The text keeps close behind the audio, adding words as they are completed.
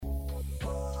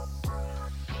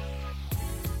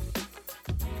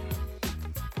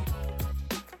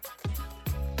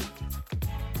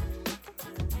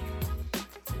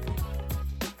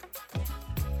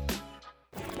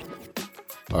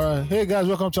All right, hey guys,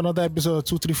 welcome to another episode of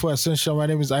 234 Essential. My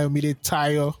name is Ayomide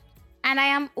Tayo. And I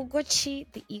am Ugochi,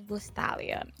 the Ego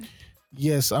Stallion.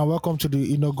 Yes, and welcome to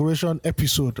the inauguration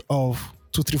episode of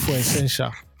 234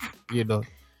 Essential. You know,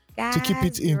 to keep it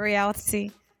Guys, the in,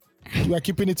 reality. we are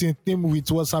keeping it in theme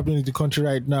with what's happening in the country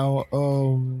right now.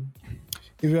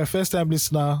 If you're a first time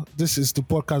listener, this is the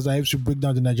podcast that helps you break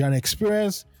down the Nigerian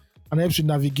experience and helps you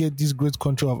navigate this great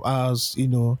country of ours.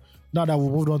 Now that we've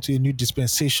moved on to a new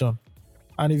dispensation.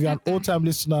 And if you're an old time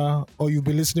listener or you've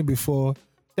been listening before,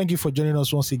 thank you for joining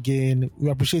us once again. We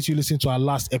appreciate you listening to our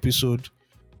last episode.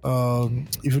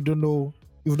 If you don't know,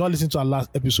 if you've not listened to our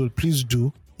last episode, please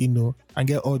do, and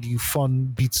get all the fun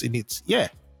bits in it. Yeah.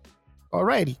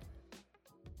 Alrighty.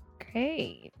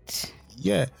 Great.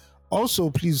 Yeah. Also,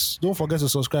 please don't forget to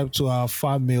subscribe to our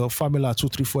fan mail,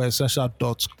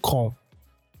 famila234essential.com.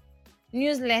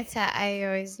 Newsletter,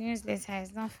 iOS. Newsletter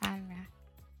is not fan mail.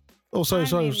 Oh, sorry.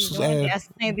 Fan mail is the one they are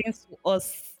sending to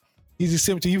us. It's the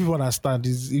same thing. You people understand.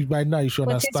 By now you should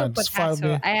understand.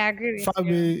 Potato. I agree with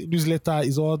you. Newsletter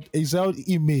is all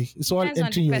email. It's all Depends on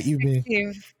entering the your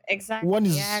email. Exactly. One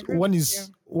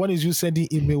is you sending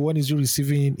email, one is you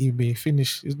receiving email.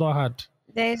 Finish. It's not hard.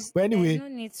 There's no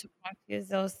need to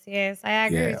confuse us. Yes, I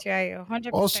agree with you.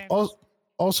 100%.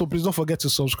 Also, please don't forget to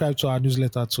subscribe to our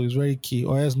newsletter too. It's very key.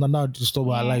 Or else now disturb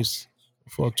our lives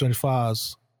for 24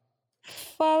 hours.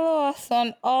 Follow us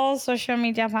on all social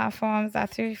media platforms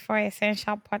at 34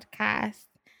 Essential Podcast.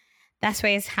 That's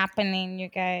where it's happening, you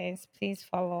guys. Please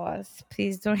follow us.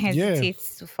 Please don't hesitate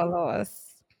to follow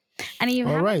us. And if you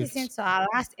haven't listened to our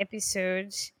last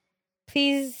episode,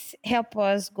 please help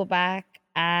us go back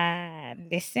and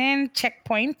listen.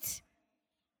 Checkpoint.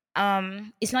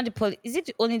 It's not the police. Is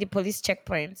it only the police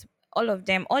checkpoint? All of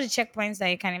them, all the checkpoints that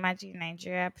you can imagine in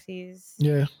Nigeria, please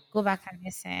go back and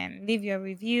listen. Leave your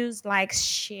reviews, likes,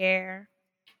 share.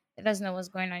 Let us know what's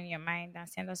going on in your mind and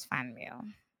send us fan mail.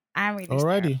 I'm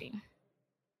really happy.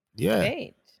 Yeah.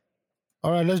 Great.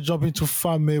 All right, let's jump into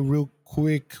fan mail real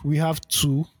quick. We have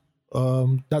two.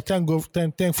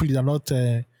 Thankfully they're not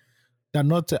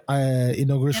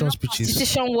inauguration speeches.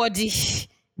 Constitution worthy.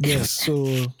 Yes,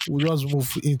 so we'll just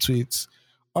move into it.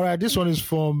 All right, this one is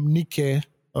from Nike.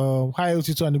 Hi,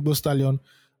 Otito and Igbo Stallion.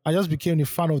 I just became a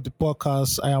fan of the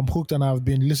podcast. I am hooked and I've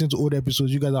been listening to old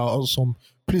episodes. You guys are awesome.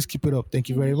 Please keep it up. Thank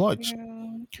you very much.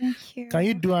 Thank you. Can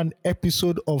you do an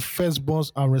episode of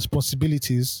firstborns and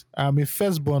responsibilities? I'm a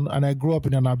firstborn and I grew up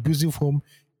in an abusive home.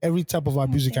 Every type of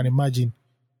abuse you can imagine.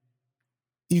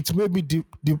 It made me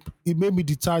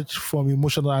detached from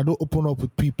emotion. I don't open up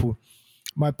with people.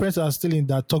 My parents are still in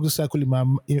that toxic cycle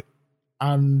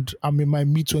and I'm in my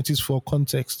mid-20s for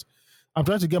context. I'm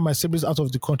trying to get my siblings out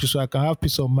of the country so I can have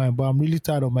peace of mind, but I'm really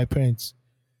tired of my parents.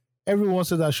 Everyone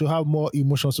says I should have more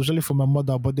emotions, especially for my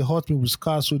mother, but they hurt me with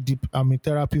scars so deep. I'm in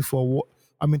therapy.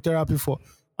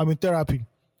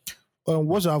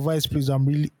 What's your advice, please? I'm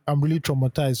really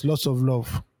traumatized. Lots of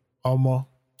love. Are you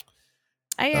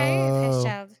a first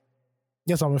child?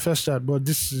 Yes, I'm a first child, but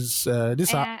this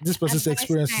person's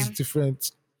experience is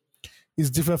different. It's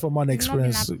different from my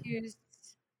experience.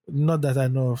 Not that I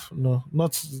know of. No. Do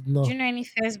you know any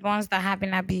firstborns that have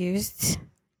been abused?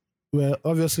 Well,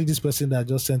 obviously, this person that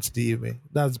just sent the email,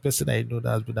 that's the person I know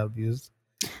that has been abused.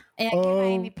 Give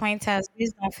me any pointers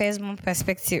based on firstborn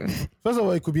perspective. First of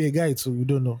all, it could be a guy too. We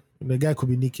don't know. The guy could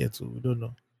be Nikki too. We don't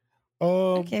know.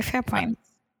 Okay, fair point.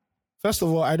 First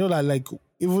of all, I know that like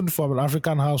even from an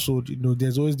African household,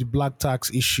 there's always the black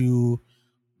tax issue,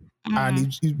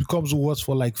 and it becomes worse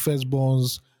for like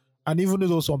firstborns. And even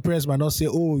though some parents might not say,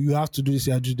 "Oh, you have to do this,"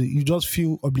 you just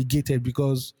feel obligated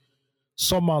because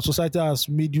somehow society has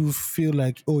made you feel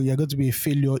like, "Oh, you're going to be a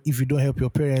failure if you don't help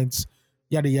your parents."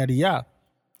 Yada yada yada.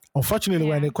 Unfortunately,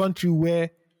 we're in a country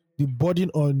where the burden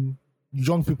on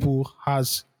young people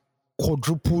has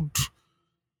quadrupled,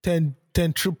 10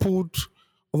 tripled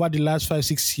over the last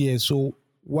 5-6 years. So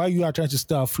while you are trying to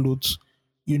stay afloat,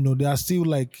 there are still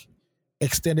like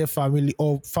extended family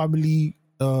or family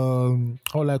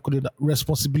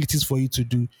responsibilities for you to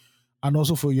do, and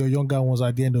also for your younger ones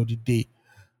at the end of the day.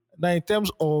 Now, in terms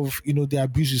of the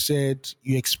abuse you said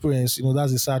you experienced,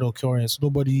 that's a sad occurrence.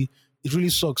 It really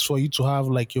sucks for you to have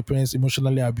like your parents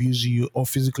emotionally abuse you or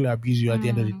physically abuse you at the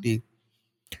end of the day.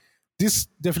 This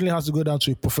definitely has to go down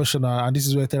to a professional, and this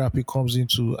is where therapy comes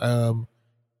into.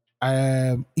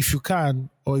 If you can,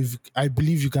 or if I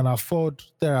believe you can afford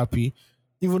therapy,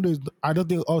 even though I don't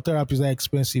think all therapies are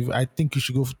expensive, I think you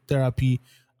should go for therapy,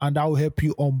 and that will help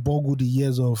you unboggle the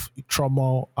years of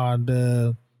trauma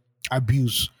and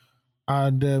abuse.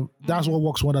 And that's what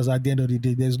works wonders at the end of the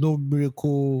day. There's no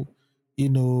miracle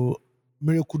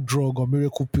drug or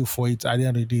miracle pill for it at the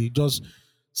end of the day. Just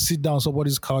sit down on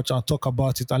somebody's couch and talk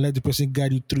about it and let the person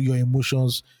guide you through your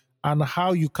emotions, and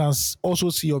how you can also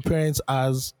see your parents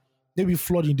as maybe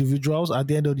flawed individuals at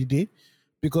the end of the day,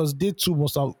 because they too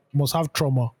must have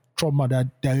trauma that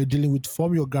you're dealing with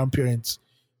from your grandparents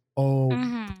or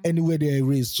Mm-hmm. anywhere they are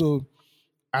raised. So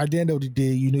at the end of the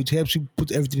day, it helps you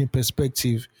put everything in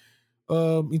perspective.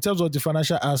 In terms of the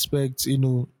financial aspect,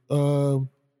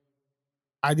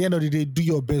 at the end of the day, do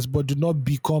your best, but do not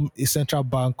become a central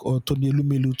bank or Tony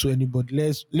Lumelu to anybody.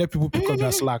 Let people pick up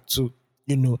that slack too.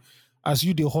 You know, as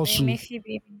you they The hustle, Miffy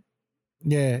baby.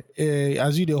 yeah,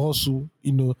 as you they hustle,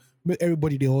 make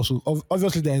everybody they hustle.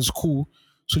 Obviously, they're in school,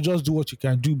 so just do what you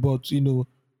can do. But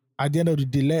at the end of the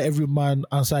day, let every man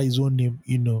answer his own name.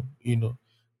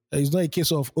 It's not a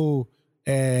case of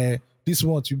this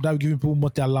month you're now giving people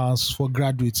multi allowance for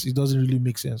graduates. It doesn't really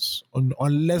make sense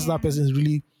unless that Yeah. person is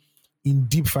really in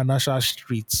deep financial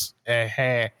streets.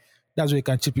 That's where you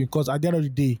can chip in. Because at the end of the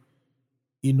day,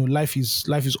 life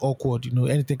is awkward.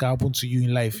 Anything can happen to you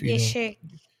in life. They shake.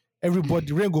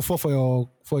 Everybody rain go fall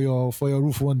for your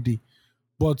roof one day.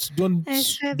 But don't I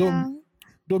said don't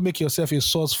don't make yourself a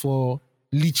source for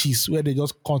leeches where they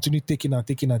just continue taking and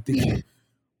taking and taking.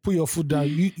 Put your foot down.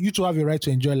 You to have a right to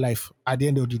enjoy life at the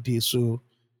end of the day. So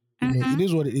Mm-hmm. it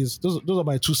is what it is. Those are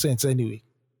my 2 cents anyway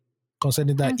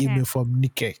concerning that Okay. email from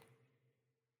Nike.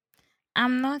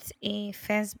 I'm not a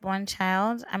firstborn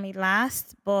child. I'm a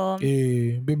last, but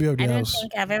A baby of the I don't house.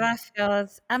 think I've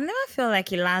never felt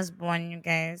like a last born, you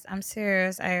guys. I'm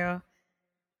serious.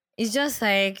 It's just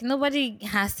like nobody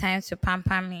has time to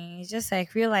pamper me. It's just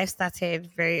like real life started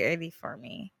very early for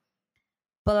me.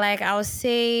 But like I would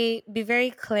say, be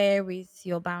very clear with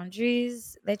your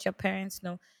boundaries. Let your parents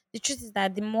know. The truth is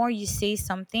that the more you say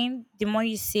something, the more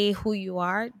you say who you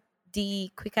are,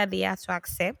 the quicker they are to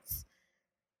accept.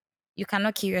 You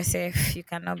cannot kill yourself. You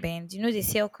cannot bend. They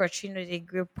say crutch, they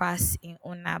grow past in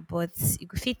owner, but you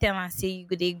could fit them and say you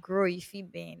could they grow if you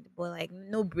bend, but like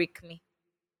no break me.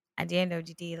 At the end of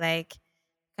the day, like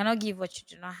cannot give what you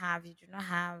do not have. You do not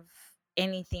have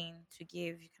anything to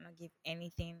give. You cannot give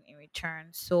anything in return.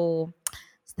 So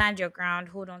stand your ground,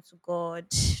 hold on to God,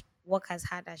 work as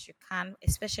hard as you can,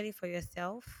 especially for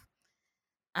yourself.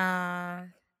 Uh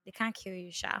they can't kill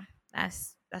you, Sha.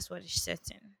 That's what is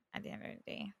certain at the end of the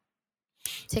day.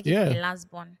 Take it for Yeah. a last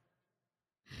born.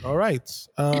 All right.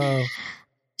 Should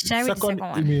I read the Second second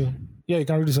email. one? Yeah, you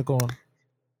can read the second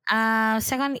one.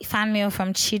 Second fan mail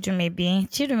from Chidu maybe.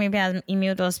 Chidu maybe has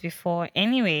emailed us before.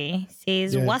 Anyway,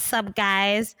 says, Yeah. "What's up,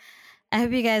 guys? I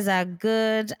hope you guys are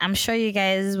good. I'm sure you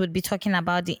guys would be talking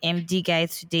about the MD guy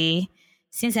today.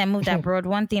 Since I moved abroad,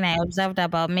 one thing I observed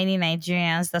about many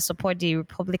Nigerians that support the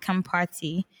Republican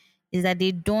Party is that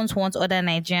they don't want other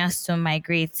Nigerians to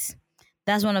migrate.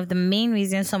 That's one of the main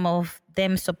reasons some of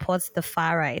them support the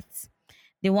far right.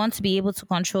 They want to be able to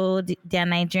control their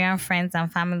Nigerian friends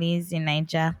and families in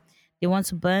Niger. They want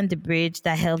to burn the bridge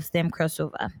that helps them cross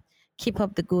over. Keep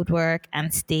up the good work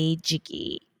and stay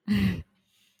jiggy."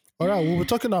 All right, we'll be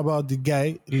talking about the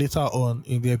guy later on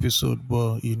in the episode,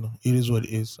 but it is what it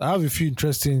is. I have a few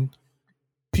interesting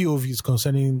POVs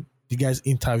concerning the guy's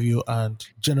interview and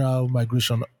general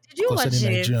migration Did you concerning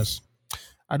watch it? Nigerians.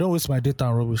 I don't waste my data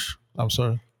on rubbish. I'm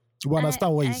sorry. You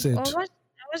understand what he said. I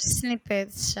watched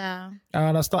snippets, I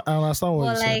understand what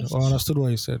he but said. like Or I understood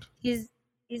what he said.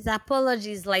 his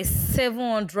apology is like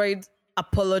 700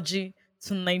 apology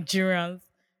to Nigerians.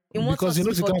 He wants Because us he to be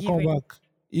knows he can't come forgiven, back.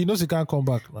 He knows he can't come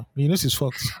back now. He knows he's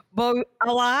fucked. but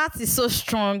our heart is so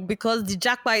strong because the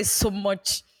jackpot is so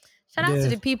much. Shout out to Yeah.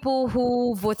 the people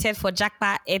who voted for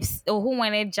Jackpot FC or who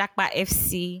wanted Jackpot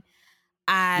FC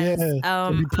Yeah. as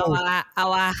To be poor.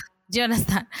 our do you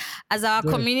understand, as our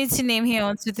Yeah. community name here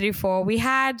on 234. We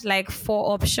had like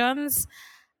four options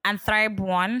and Tribe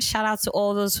won. Shout out to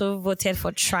all those who voted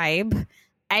for Tribe.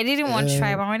 I didn't want Uh,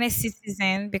 Tribe. I wanted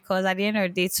Citizen because at the end of the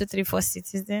day, 234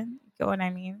 Citizen. You get what I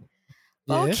mean?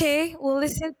 But yeah. okay, we'll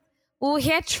listen. We'll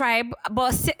hear Tribe,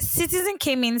 but Citizen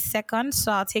came in second,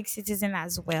 so I'll take Citizen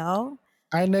as well.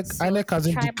 INEC, So INEC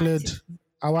hasn't Tribe and declared, Citizen.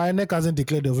 our INEC hasn't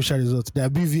declared the official results. Their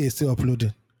BVA is still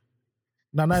uploading.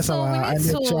 Nana is So we our need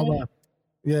INEC to. chairman.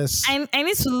 Yes. I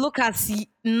need to look at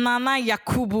Nana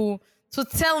Yakubu to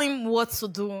tell him what to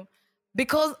do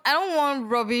because I don't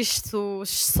want rubbish to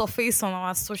surface on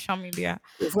our social media.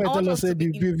 Before I I want tell us us say to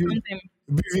be the in tandem.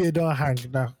 BVA don't hang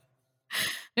now.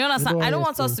 You We understand? don't I don't hear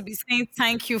want us story. to be saying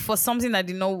thank you for something that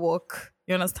did not work.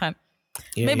 You understand?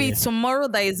 Yeah, Maybe yeah. tomorrow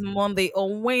that is Monday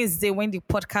or Wednesday when the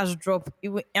podcast drop, it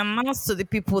will announce to the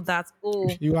people that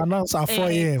You announce at 4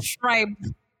 a.m. tribe.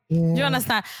 Do you Mm,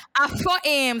 understand? At 4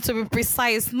 a.m. to be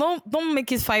precise. No, don't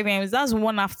make it 5 a.m. That's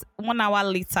 1 hour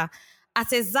later.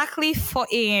 at exactly 4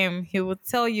 a.m. he will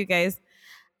tell you guys.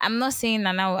 I'm not saying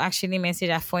Nana will actually message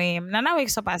at 4 a.m. Nana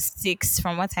wakes up at 6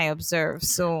 from what I observe.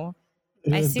 So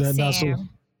by 6 That's so. a.m.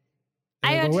 But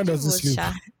Ayo, when did you does this vote, sleep?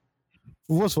 Sha?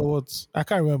 Vote for what? I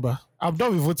can't remember. I'm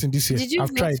done with voting this year. Did you I've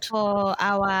vote tried. for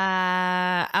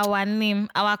our name,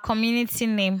 our community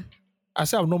name? I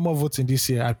said I'm no more voting this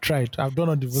year. I've tried. I've done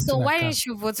all the So voting I why can. didn't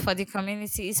you vote for the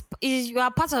community? Is you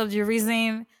are part of the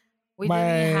reason we didn't My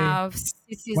have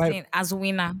my citizen as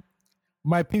winner.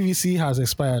 my PVC has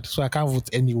expired, so I can't vote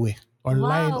anyway.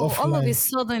 Online, Wow! All of a offline,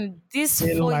 sudden, these four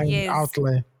inline, years.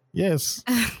 outline. Yes.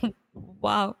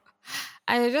 Wow!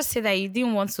 I just say that you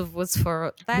didn't want to vote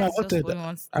for. No, That I is just voted. what you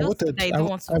want. I Just say voted. that you don't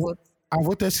want to vote. I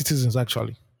voted citizens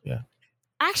actually. Yeah.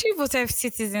 I actually voted for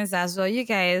citizens as well. You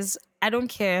guys, I don't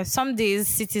care. Some days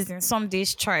citizens, some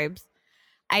days tribes.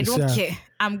 I You see, don't care.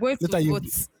 I'm going to later you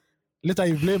vote. later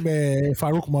you blame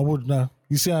Farouk Mahmoud now.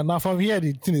 You see, now from here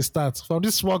the thing starts. From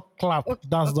this small clap, Okay,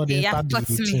 dance not okay, the you have enter caught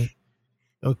the me. thing.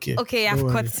 Okay. Okay, Don't you've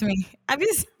worry. caught me. I mean,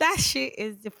 that shit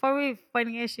is the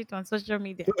funniest shit on social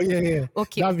media. Oh, yeah, yeah.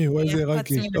 Okay, That okay, means Wednesday. you've caught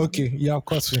Okay. me now. Okay. You have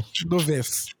caught me. No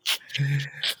verse.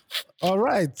 All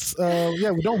right.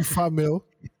 Yeah, we don't farm mail.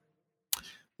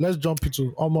 Let's jump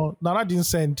into Nana didn't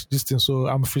send this thing, so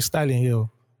I'm freestyling here.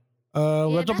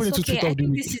 We're Yeah, jumping that's into okay. tweet I of the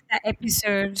think week. this is the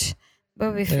episode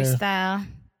where we Yeah. freestyle.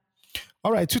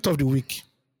 All right, tweet of the week.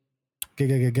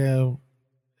 Okay.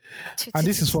 And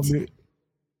this is from me.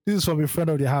 This is from a friend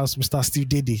of the house, Mr. Steve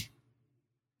Dede,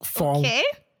 from Okay.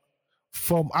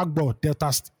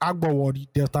 Agbo Ward,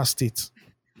 Delta State.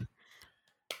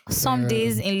 Some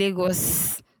days in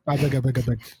Lagos. I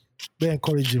beg. They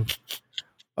encourage him.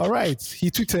 All right, he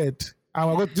tweeted,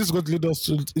 and this is going to lead us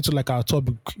into like our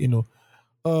topic,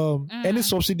 any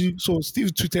subsidy. So Steve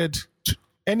tweeted,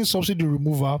 any subsidy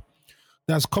removal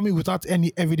that's coming without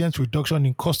any evidence reduction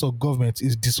in cost of government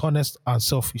is dishonest and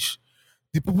selfish.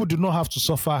 The people do not have to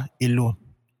suffer alone.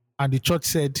 And the church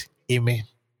said, Amen.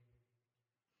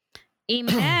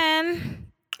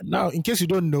 Amen. Now, in case you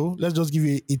don't know, let's just give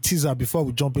you a teaser before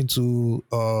we jump into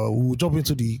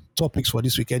the topics for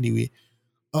this week anyway.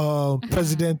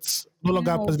 President, No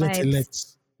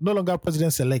vibes. no longer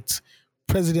president elect,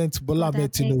 President Bola God, I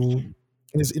Ahmed beg. Tinubu,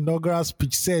 in his inaugural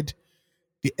speech said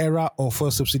the era of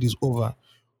fuel subsidy is over.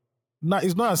 Now,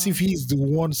 it's not as if he's the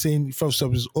one saying fuel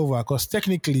subsidy is over, because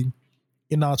technically,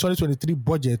 in our 2023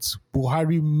 budget,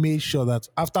 Buhari made sure that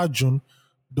after June,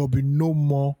 there'll be no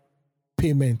more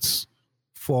payments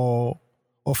for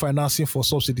or financing for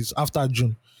subsidies after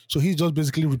June. So he's just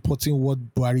basically reporting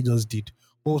what Buhari just did.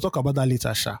 But we'll talk about that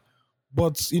later, Sha.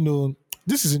 But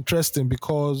this is interesting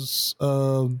because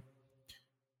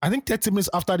I think 30 minutes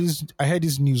after this, I heard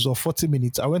this news, or 40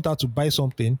 minutes, I went out to buy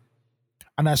something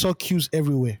and I saw queues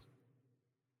everywhere.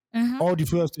 All the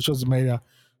fuel stations in my area.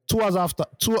 2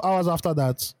 hours after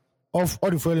that, all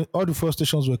the fuel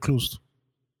stations were closed.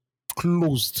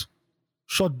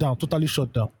 Shut down, totally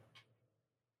shut down.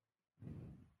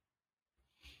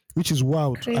 Which is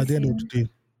wild at the end of Crazy. the day.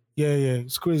 Yeah,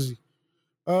 it's crazy.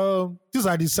 These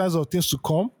are the signs of things to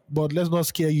come, but let's not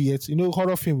scare you yet.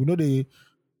 Horror film.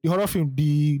 The horror film,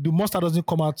 the monster doesn't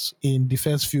come out in the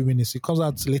first few minutes. It comes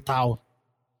out later on.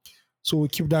 So we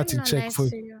keep that I'm in not check nice for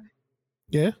to you.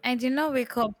 yeah. I did not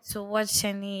wake up to watch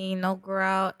any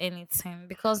inaugural anything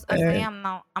because as I am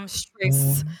now, I'm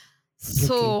stressed. Mm, okay.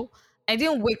 So I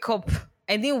didn't wake up.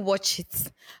 I didn't watch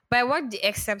it. But I watched the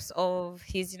excerpts of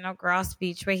his inaugural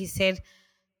speech where he said,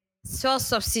 "Fuel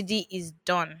subsidy is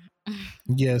done."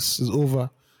 Yes, it's over.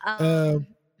 Um, Um,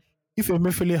 if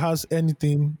Emefiele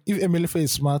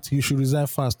is smart, he should resign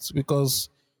fast because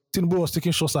Tinubu was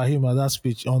taking shots at him at that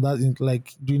speech,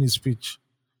 like during his speech,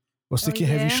 was oh taking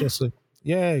heavy yeah. shots.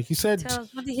 Yeah, he said Tell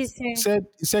us, what did he say?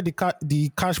 he said the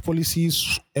cash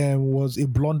policies was a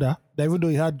blunder. That even though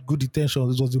he had good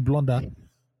intentions, it was a blunder.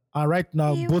 And right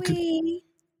now, Wee wee.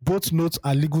 both notes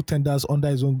are legal tenders under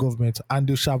his own government, and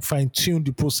they shall fine tune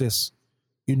the process.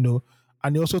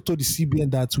 And he also told the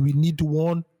CBN that we need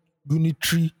one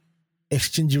unitary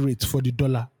exchange rate for the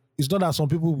dollar. It's not that some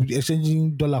people will be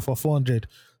exchanging dollar for 400,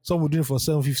 some will do it for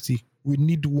 750. We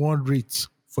need one rate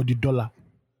for the dollar.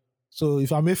 So if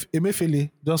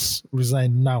Emefiele, just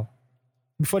resign now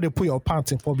before they put your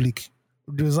pants in public.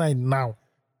 Resign now.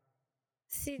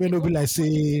 See, May the not be only like thing say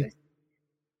is,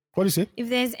 what do you say? if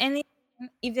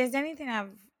there's anything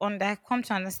come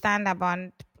to understand about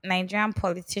Nigerian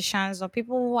politicians or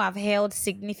people who have held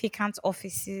significant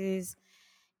offices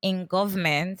in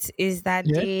government is that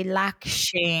Yeah, they lack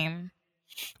shame.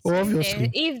 So obviously.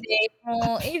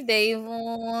 if they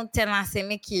even tell us say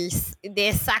make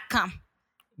they sack 'em,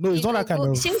 No, it's he not go that kind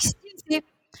go. of.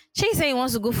 Shay said he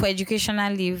wants to go for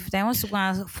educational leave. That he wants to go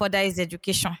and further his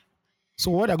education.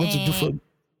 So what I'm going to do And for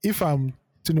if I'm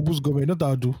Tinubu's government, you know what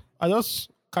I'll do? I just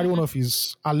carry one of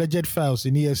his alleged files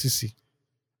in EFCC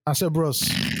and say, bros,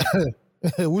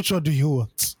 which one do you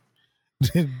want?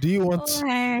 do you oh want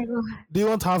my God. do you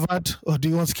want Harvard or do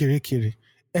you want Kiri Kiri?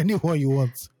 Anyone you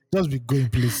want. Just be going,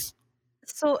 please.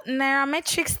 So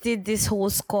Nairametrics did this whole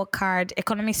scorecard,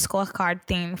 economic scorecard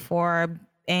thing for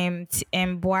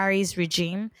Buhari's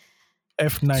regime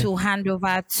F9. to hand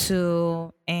over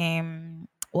to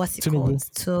what's it Tinubu. called?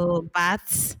 To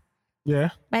Bats. Yeah.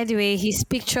 By the way, his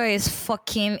picture is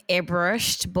fucking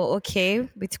airbrushed, but okay, You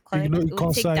know,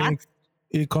 we'll take that.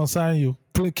 it concern you.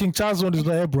 King Charles one is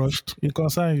not airbrushed. It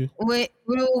concern you.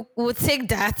 We'll take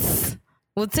that.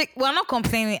 We're not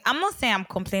complaining. I'm not saying I'm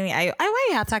complaining. Why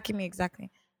are you attacking me exactly?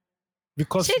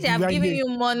 Because Say they we have are given here. you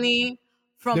money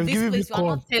from They've this given me place. You are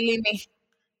corn. not telling me.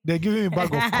 They're giving me a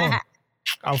bag of corn.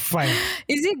 I'm fine.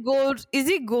 Is it gold? Is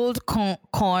it gold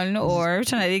corn or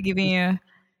which one are they giving you?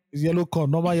 It's yellow corn,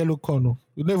 normal yellow corn. No.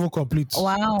 You never complete.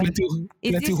 Wow. Plenty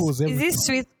holes Is everywhere. this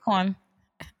sweet corn?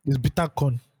 It's bitter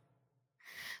corn.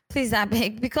 Please, I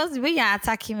beg, because the way you're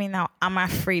attacking me now, I'm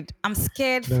afraid. I'm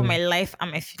scared for No. my life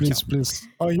and my future. Please.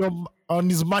 On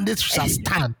his mandate shall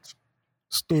stand.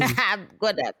 Story.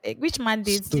 God, I beg. Which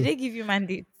mandates? Story. Did they give you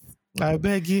mandates? I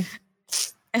beg you.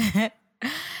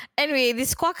 Anyway, the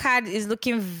scorecard is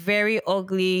looking very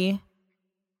ugly.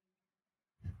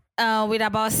 With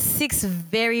about 6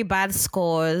 very bad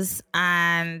scores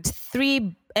and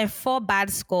 4 bad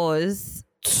scores,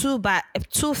 2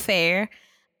 fair,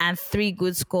 and 3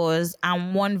 good scores,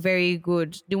 and 1 very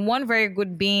good. The 1 very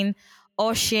good being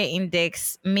all share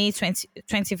index May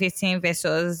 2015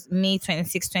 versus May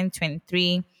 26,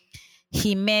 2023.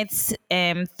 He met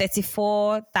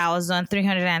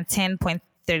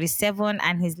 34,310.37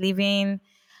 and he's living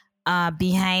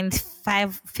behind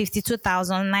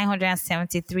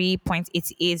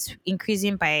 52,973.88,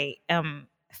 increasing by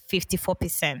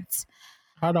 54%.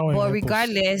 How that one But help us?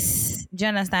 regardless, do you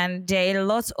understand? There are a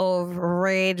lot of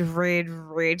red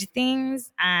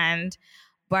things, and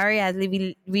Barry has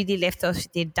really left us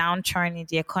with a downturn in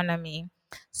the economy.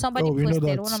 Somebody Oh, we know posted,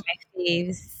 that. one of my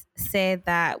faves said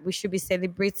that we should be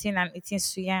celebrating and eating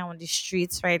suya on the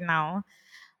streets right now.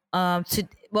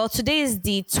 Today is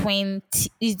the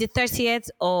 30th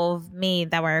of May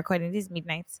that we're recording. This is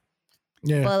midnight.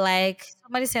 Yeah. But like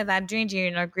somebody said that during the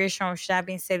inauguration we should have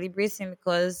been celebrating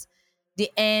because the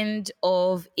end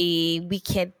of a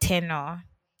wicked tenure.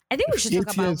 I think we should talk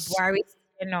 8 about years. Buhari's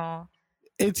tenure.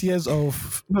 8 years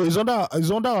of no, it's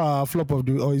under our flop of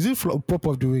the or is it flop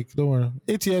of the week? Don't worry.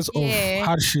 8 years of Yeah.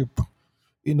 hardship.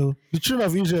 You know, the children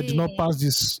of Israel did not Yeah. pass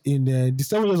this in the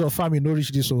 7 years of famine. No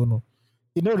reach this one. No,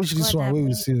 it not reach this God, one. I Where we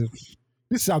beg. see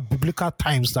this is our biblical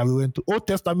times that we went to Old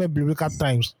Testament biblical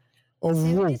times of So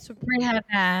we woe. need to pray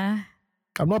harder.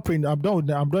 I'm not praying. I'm done with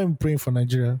that. I'm done with praying for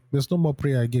Nigeria. There's no more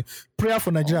prayer again. Prayer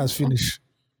for Nigeria has finished.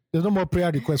 There's no more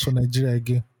prayer requests for Nigeria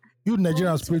again. You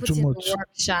Nigerians To pray put too in much. the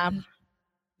workshop.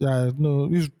 Yeah, no,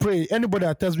 you pray. Anybody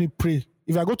that tells me pray,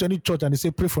 if I go to any church and they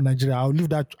say pray for Nigeria, I'll leave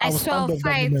that. I I'll swear stand I'll up that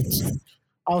fight. moment.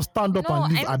 I'll stand up No, and I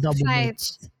leave need at that to moment.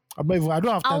 fight. I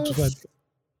don't have time to fight.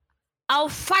 I'll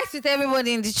fight with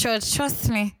everybody in the church. Trust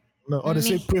me. No, or they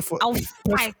say Me. I'll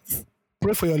fight.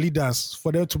 pray for your leaders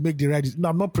for them to make the right. No,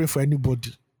 I'm not praying for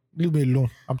anybody. Leave me alone.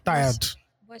 I'm tired.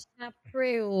 But I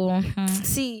pray. Oh.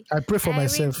 See, I pray for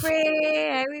myself.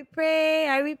 I will pray.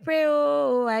 I will pray.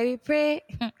 Oh, I will pray.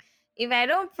 If I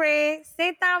don't pray,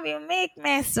 Satan will make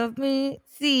mess of me.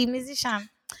 See, musician.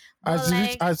 But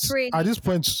At this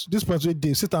point, where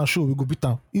they Satan show we go beat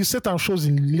down. If Satan shows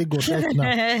in Lagos right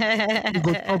now, we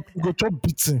go chop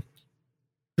beating.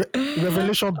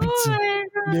 Revelation beating. Oh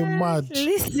my They God. mad.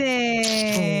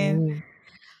 Listen.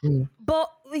 But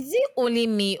is it only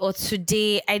me or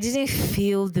today I didn't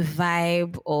feel the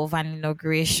vibe of an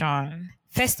inauguration?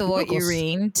 First of all, it Because-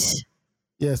 rained.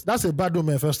 Yes, that's a bad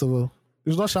omen. First of all,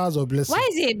 it's not showers of blessing. Why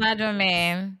is it a bad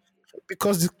man?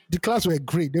 Because the class were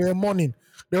great. They were mourning.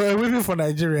 They were waiting for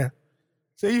Nigeria.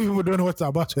 So if people don't know what's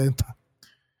about to enter,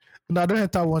 now don't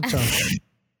enter one chance.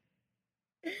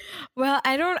 Well,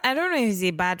 I don't know if it's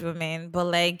a bad woman, but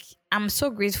like I'm so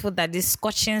grateful that the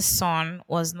scorching sun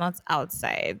was not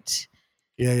outside.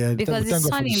 Yeah. Because the Thank God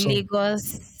sun for the in sun.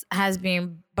 Lagos has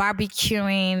been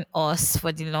barbecuing us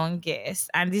for the longest,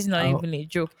 and this is not even a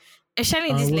joke. Especially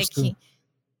in this what's Lekki.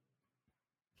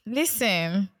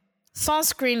 Listen,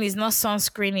 sunscreen is not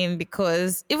sunscreening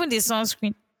because even the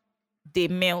sunscreen they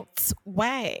melt.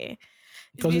 Why?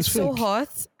 Because It's it's so fake.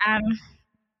 hot and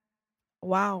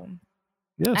wow.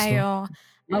 Yes. I Now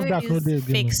don't that no use day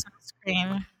again. fake No.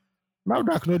 sunscreen. Now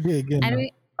that no day again. I Now.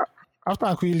 don't After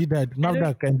Akwili died, I don't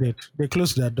NAFDAC ended. They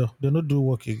closed their door. They not do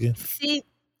work again. see.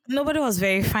 Nobody was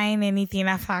verifying anything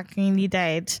after Queenie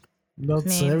died. Not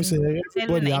Man, fellow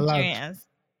everybody allowed. Nigerians.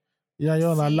 Yeah,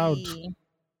 you're not allowed See,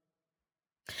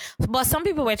 but some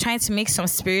people were trying to make some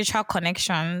spiritual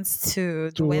connections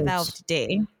to the to weather of work. the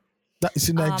day. That is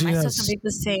in I saw some Nigerians.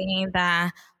 people saying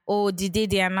that, oh, the day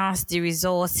they announced the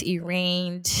results, it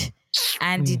rained,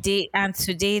 and the Mm, day and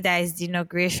today that is the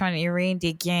inauguration, it rained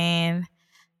again.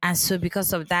 And so,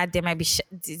 because of that, there might be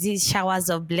these showers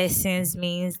of blessings,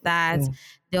 means that mm.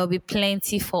 there will be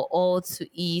plenty for all to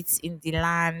eat in the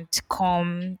land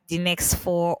come the next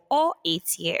 4 or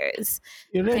 8 years,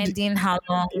 It rained. depending how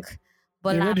long It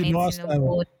Bola rained the Ahmed Noah's time.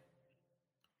 Tinubu.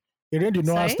 It rained the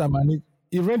Noah's Sorry. time, and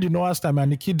it rained the Noah's time,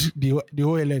 and it killed the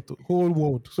whole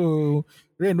world. So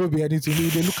rain no be anything.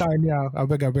 They look at anyhow. I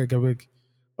beg, I beg, I beg.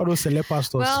 All those celeb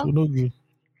pastors, Well, no good.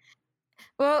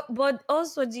 but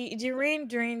also the rain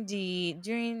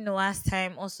during Noah's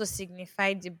time also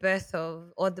signified the birth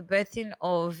of or the birthing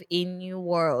of a new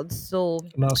world. So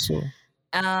Not so.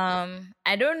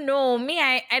 I don't know.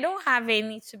 I don't have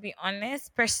any, to be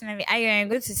honest. Personally, I'm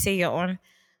going to say your own.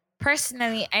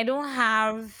 Personally, I don't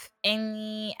have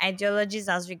any ideologies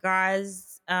as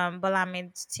regards Bola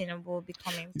Ahmed Tinubu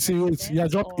becoming See, wait, president you're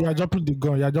or jumping the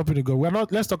gun. You're jumping the gun. We're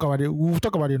not. Let's talk about it. We'll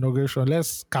talk about the inauguration.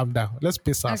 Let's calm down. Let's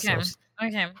pace okay. ourselves.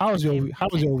 Okay. How's your Okay. week?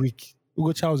 How's Okay. your week?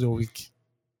 Ugo, how's your week?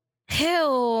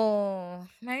 Hell,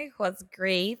 my week was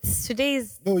great. Today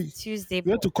is No, Tuesday, we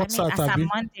went but to I mean, concert, as a Abby.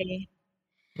 Monday.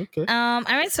 Okay.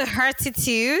 I went to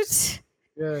Hertitude.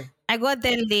 Yeah. I got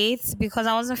there late because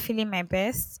I wasn't feeling my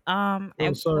best. Oh,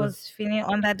 I sorry. was feeling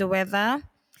under the weather.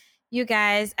 You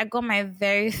guys, I got my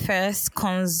very first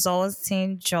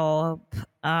consulting job.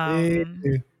 Hey,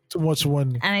 too much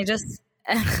money. And I just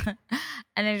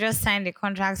and I just signed the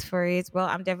contracts for it. Well,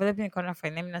 I'm developing a contract for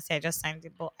it. Let me not say I just signed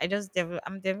it, but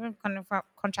I'm developing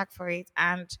contract for it,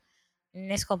 and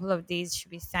next couple of days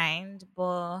should be signed.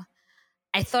 But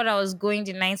I thought I was going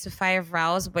the 9 to 5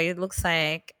 routes, but it looks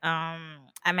like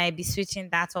I might be switching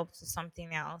that up to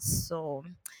something else. So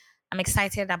I'm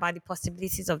excited about the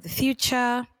possibilities of the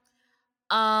future.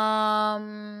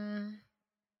 Um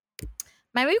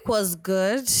my week was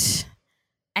good.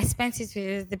 I spent it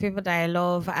with the people that I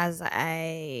love as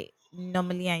I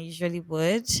normally and usually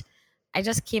would. I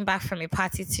just came back from a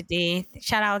party today.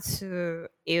 Shout out to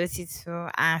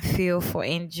AOT2 and Phil for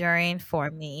enduring for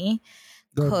me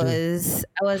God day. because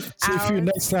I was See, out. Phil,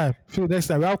 next time,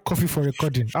 we have coffee for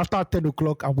recording. After 10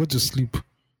 o'clock, I'm going to sleep.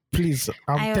 Please,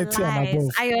 I'm I 30 and lies.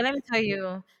 above. Ayo, let me tell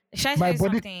you. Should I tell My you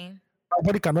body, something? my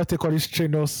body cannot take all this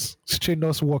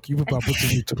strenuous work you people are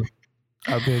putting me through.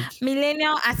 I beg.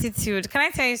 Millennial attitude. Can I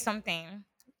tell you something?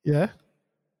 Yeah?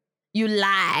 You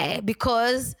lie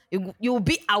because you'll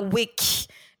be awake.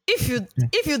 If you Yeah.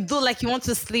 if you do like you want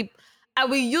to sleep, I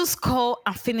will use call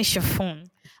and finish your phone.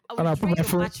 I will And drain your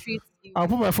battery. I'll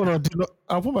put my phone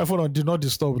on do not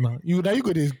disturb now. You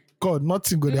go to God,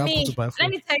 nothing going to happen to Me, my let phone.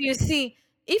 me tell you, see,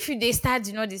 if you they start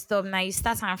do not disturb now, you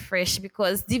start on fresh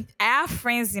because I have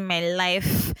friends in my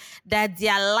life that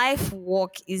their life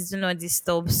work is do not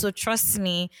disturb. So trust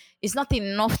me, it's not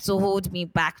enough to hold me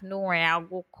back. No worry, I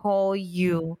will call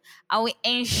you. I will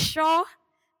ensure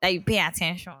that you pay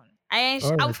attention.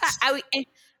 All right. I will.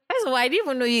 First of all, I didn't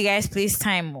even know you guys place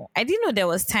time. Oh. I didn't know there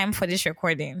was time for this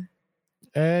recording.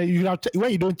 When you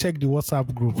don't check the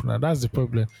WhatsApp group now, that's the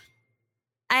problem.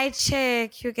 I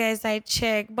check, you guys, I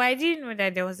check, but I didn't know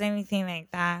that there was anything like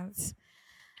that.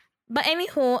 But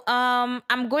anyhow,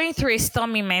 I'm going through a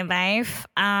storm in my life.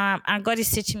 And God is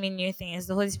teaching me new things.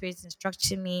 The Holy Spirit is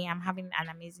instructing me. I'm having an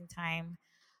amazing time.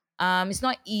 It's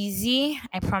not easy,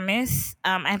 I promise.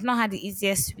 I've not had the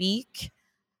easiest week,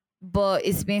 but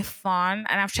it's been fun,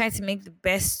 and I've tried to make the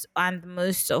best and the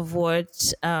most of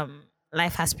what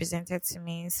life has presented to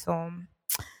me. So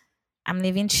I'm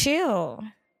living chill.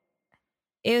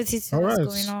 AOT2, All what's right.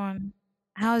 going on?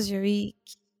 How's your week?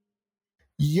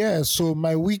 Yeah, so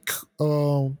my week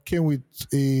came with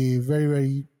a very,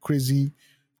 very crazy,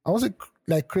 I was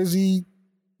like crazy,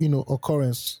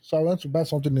 occurrence. So I went to buy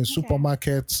something in a Okay.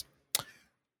 supermarket,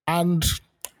 and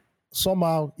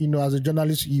somehow, as a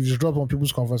journalist, you drop on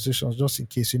people's conversations just in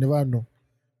case, you never know.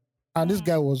 And this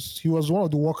guy he was one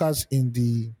of the workers in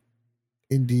the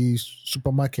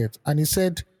supermarket, and he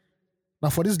said, now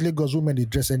for these Lagos women, they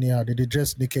dress anyhow, they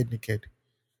dress naked.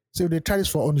 So they try this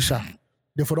for Onisha.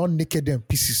 They for not naked them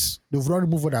pieces. They for not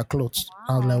remove all their clothes.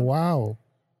 I was like, Wow. wow.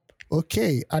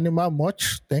 Okay, animal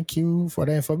much. Thank you for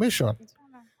the information. It's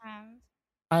one of them.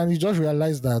 And you just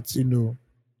realized that,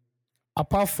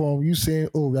 apart from you saying,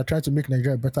 oh, we are trying to make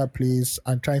Nigeria a better place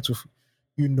and trying to,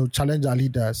 challenge our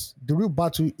leaders. The real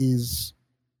battle is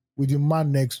with the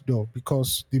man next door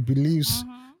because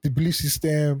Mm-hmm. the belief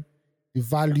system, the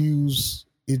values,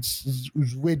 it's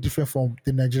way different from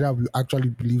the Nigeria we actually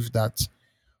believe that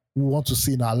we want to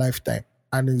see in our lifetime.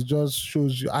 And it just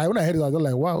shows you. When I heard it, I was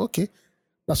like, wow, okay.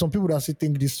 There's some people that still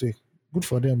think this way. Good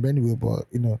for them, but anyway. But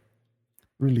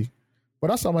really. But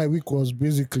that's how my week was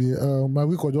basically. My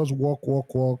week was just walk,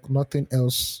 walk, walk. Nothing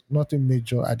else. Nothing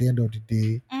major at the end of the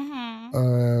day.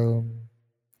 Mm-hmm.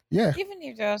 Yeah, Even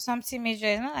if there was something major,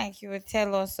 it's not like you would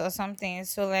tell us or something.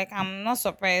 So like I'm not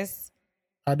surprised.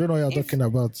 I don't know what you're If talking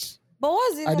about. but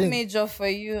what's I even think major for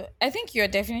you? I think your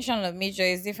definition of major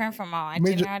is different from our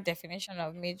major general definition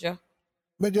of major.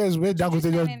 major is where Did you Dangote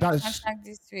sign just any dash. contract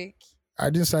this week? I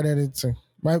didn't sign anything.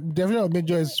 My definition of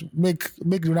major Even is make the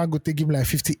Dangote give me like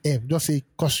 50 M. Just say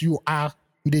cause you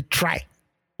did try.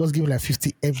 Just give me like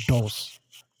 50 M dollars.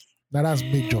 Now that's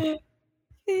major.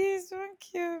 please don't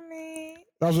kill me.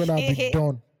 That's when I'll be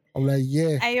done. I'm like,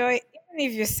 yeah. Even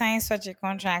if you sign such a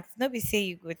contract, nobody say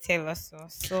you go tell us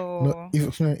so. No,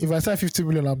 So if I sign 50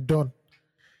 million, I'm done.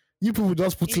 You people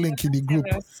just put you will link in the not group.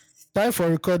 tell us. Time for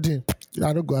recording.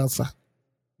 I don't go answer.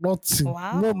 Nothing.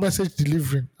 Wow. No message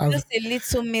delivering. Just a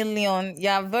little million. You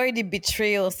have already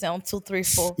betrayed us on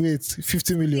 234. Wait,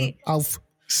 50 million.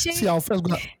 See, she I'll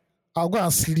go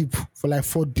and sleep for like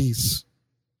 4 days.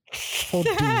 4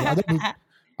 days.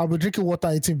 I'll be drinking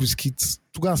water, eating biscuits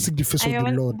to go and seek the face of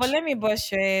the Lord. but let me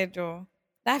bust your head though.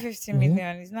 That 50 Mhm.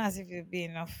 million is not as if it'll be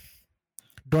enough.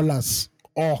 Dollars.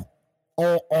 Oh.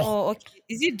 Oh, okay.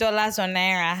 Is it dollars or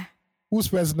naira? Who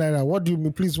spends naira? What do you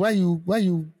mean? Please,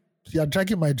 you are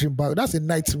dragging my dream back? That's a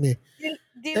nightmare.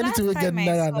 The Anything last we get time I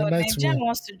naira and a saw Nigerian nightmare.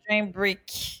 wants to join break.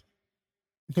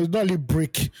 It's not only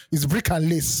brick, it's brick and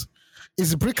lace.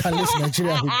 It's brick and lace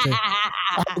Nigeria with them.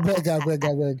 I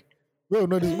beg. We will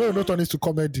know this. We will not turn this to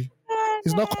comedy.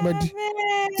 It's not comedy.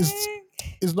 It's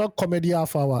it's not comedy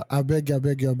half hour. I beg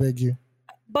you.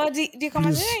 But the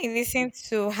conversation Please. you listened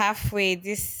to halfway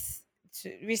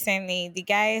recently, the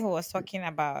guy who was talking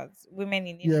about women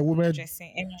in Yeah, Enugu not women.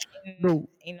 dressing No,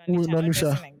 in Onitsha not dressing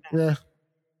Nonisha. like that. Yeah.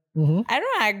 Mm-hmm. I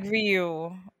don't agree,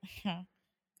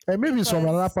 And maybe it's from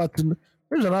another because part.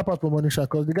 Maybe it's another part from Monisha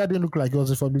because the guy didn't look like he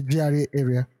was from the GRA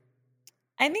area.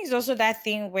 I think it's also that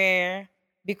thing where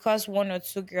because one or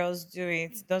two girls do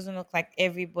it, it doesn't look like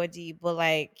everybody, but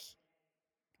like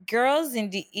girls in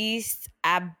the East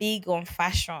are big on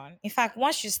fashion. In fact,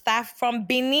 once you start from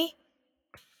Bini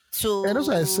And that's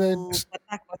why I said to Port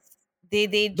Harcourt,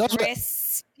 they that's why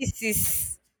dress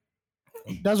pieces.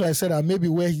 that's why I said that maybe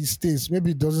where he stays, maybe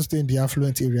he doesn't stay in the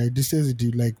affluent area. He stays in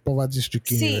the like poverty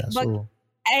stricken See, area. but So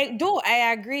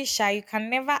I agree, Sha, you can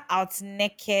never out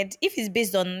naked if it's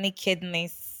based on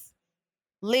nakedness.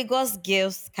 Lagos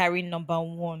girls carry number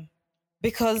one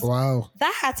because wow.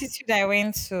 that attitude I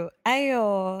went to,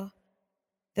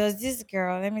 there was this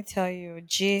girl. Let me tell you,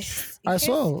 gist. I In case,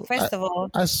 saw first of all,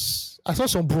 I saw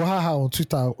some brouhaha on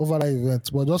Twitter over that event,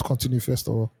 but just continue first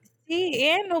of all.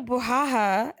 see, no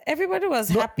buhaha. Everybody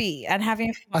was No, happy and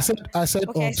having fun. I said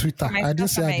Okay, I on speak for Twitter. I didn't myself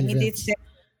say and my at the immediate event. circle.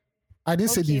 I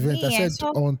didn't say the Okay, event. I me, I said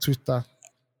saw on Twitter.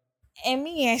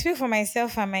 I speak for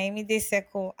myself and my immediate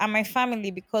circle and my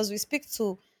family because we speak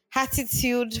to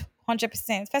attitude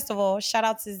 100%. First of all, shout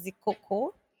out to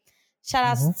Zikoko. Shout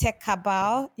out Mm-hmm. to Tech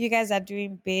Cabal. You guys are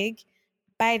doing big.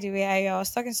 By the way, I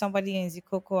was talking to somebody in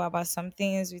Zikoko about some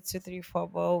things with 234,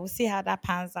 but we'll see how that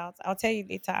pans out. I'll tell you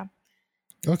later.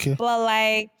 Okay. But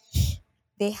like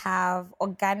they have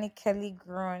organically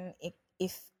grown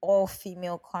if all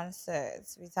female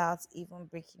concerts without even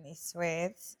breaking a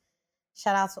sweat.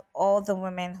 Shout out to all the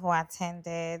women who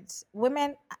attended.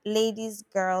 Women, ladies,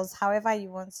 girls, however you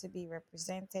want to be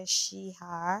represented, she,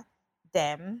 her,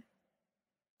 them.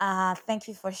 Thank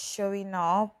you for showing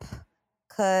up.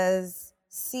 Cause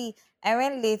see, I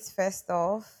went late first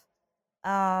off.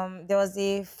 There was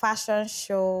a fashion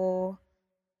show,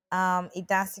 a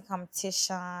dancing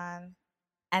competition,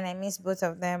 and I missed both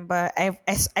of them. But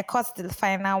I caught the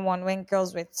final one when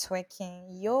girls were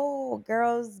twerking. Yo,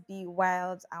 girls be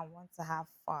wild and want to have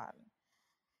fun.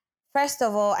 First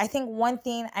of all, I think one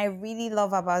thing I really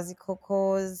love about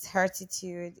Zikoko's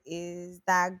attitude is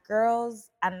that girls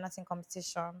are not in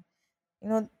competition. You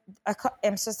know,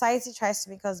 society tries to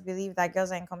make us believe that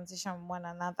girls are in competition with one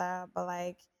another, but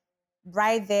like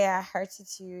right there at her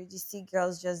attitude, you see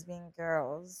girls just being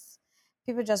girls.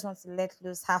 People just want to let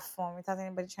loose, have fun without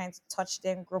anybody trying to touch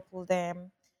them, grapple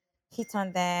them, hit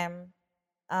on them,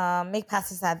 make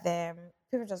passes at them.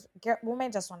 Women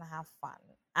just want to have fun.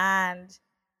 And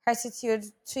her attitude,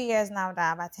 2 years now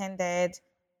that I've attended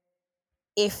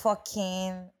a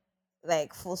fucking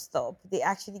like full stop. They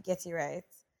actually get it right.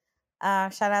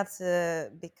 Shout out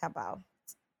to Big Cabal.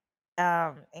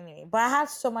 Anyway, but I had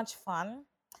so much fun.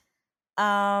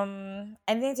 I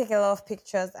didn't take a lot of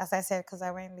pictures, as I said, because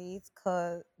I went late.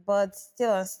 But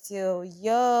still,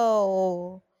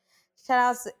 yo, shout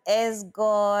out to S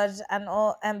God and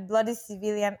all and Bloody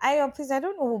Civilian. Please, I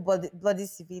don't know who Bloody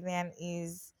Civilian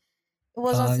is. It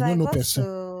was until You I know no got person.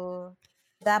 to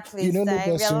that You place know no that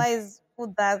I person. realized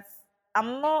who that.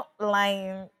 I'm not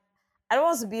lying. I don't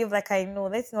want to behave like I know.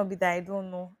 Let's not be that I don't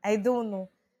know. I don't know.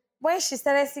 When she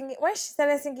started singing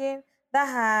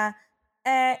that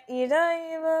you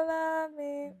don't even love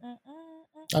me.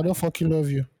 I don't fucking love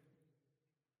you.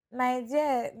 My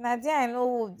dear, Nadia, I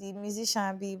know who the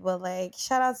musician be, but like,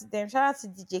 shout out to them. Shout out to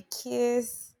DJ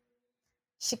Kiss.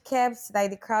 She kept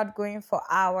like the crowd going for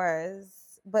hours,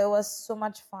 but it was so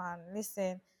much fun.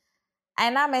 Listen, I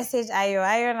now message Ayo.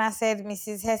 Ayo now said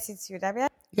Mrs. Hesitude.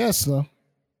 Yes, no.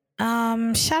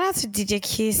 Shout out to DJ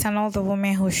Kiss and all the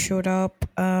women who showed up.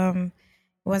 It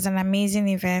was an amazing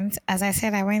event. As I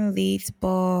said, I went late,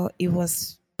 but it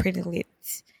was pretty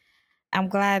late. I'm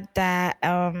glad that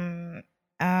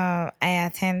I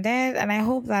attended, and I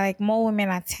hope that like more women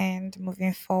attend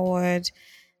moving forward.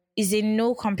 Is a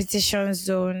no competition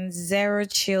zone, zero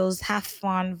chills, have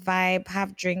fun, vibe,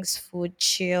 have drinks, food,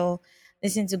 chill,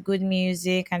 listen to good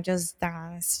music, and just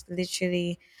dance.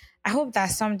 Literally, I hope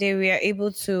that someday we are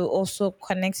able to also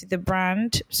connect with the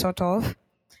brand, sort of.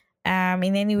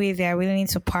 In any way they are willing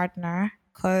to partner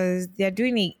because they're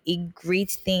doing a great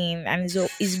thing and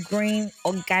is growing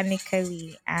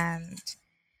organically. And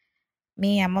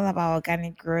me, I'm all about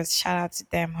organic growth. Shout out to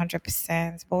them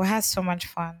 100%. But we had so much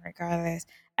fun regardless.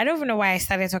 I don't even know why I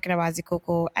started talking about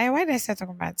Zikoko. Why did I start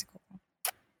talking about Zikoko?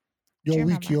 Do you You're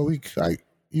weak. remember?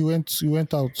 You're weak. You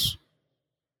went out.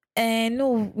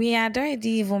 No, we had already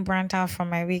even burnt out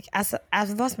from my week. As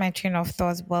I've lost my train of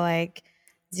thoughts, but like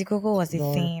Zikoko was a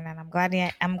No. thing, and I'm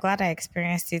glad I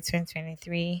experienced it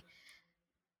 2023.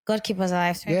 God keep us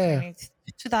alive Yeah. 2020,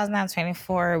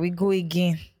 2024. We go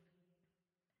again,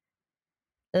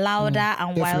 louder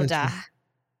and wilder.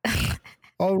 Definitely.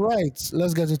 All right.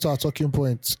 Let's get into our talking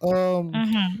points.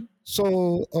 Mm-hmm.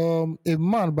 A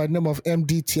man by the name of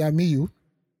MD Tiamiyu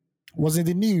was in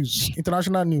the news,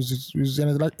 international news. He's an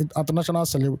international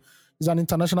celebrity. He's an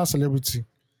international celebrity.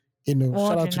 Shout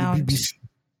World out to the renowned. BBC.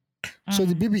 So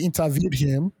the BBC interviewed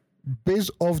him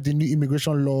based off the new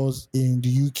immigration laws in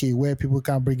the UK, where people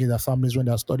can't bring in their families when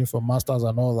they're studying for masters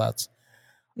and all that.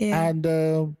 Yeah. And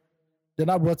then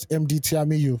I brought MD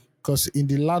Tiamiyu because in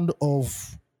the land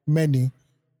of many,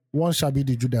 one shall be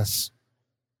the Judas.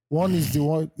 One is the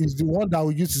one that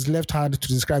will use his left hand to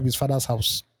describe his father's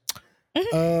house.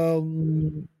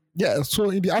 Yeah.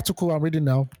 So in the article I'm reading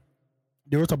now,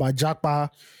 they wrote about Japa,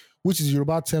 which is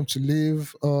Yoruba term to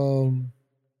live.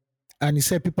 And he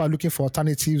said people are looking for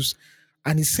alternatives.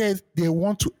 And he said they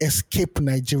want to escape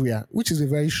Nigeria, which is a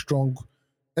very strong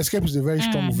escape is a very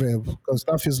strong verb because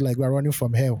that feels like we're running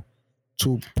from hell But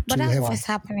to that's heaven. what's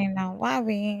happening now. Why are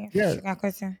we Yeah.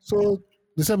 sugarcoating? So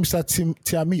they said Mr.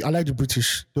 Tiami, I like the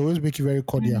British. They always make you very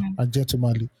cordial and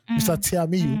gentlemanly. Mr.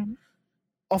 Tiami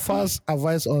offered his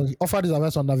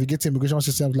advice on navigating immigration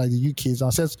systems like the UK's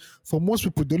and says for most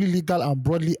people the only legal and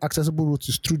broadly accessible route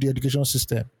is through the education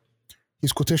system.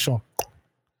 His quotation.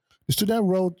 The student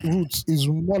route is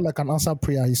more like an answer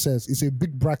prayer, he says. It's a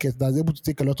big bracket that's able to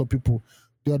take a lot of people,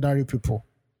 the ordinary people.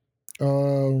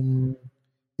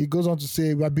 He goes on to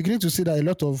say, we are beginning to see that a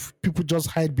lot of people just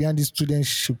hide behind this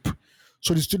studentship.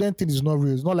 So the student thing is not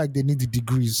real. It's not like they need the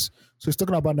degrees. So he's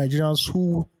talking about Nigerians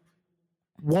who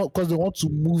want, because they want to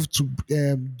move to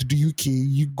the UK,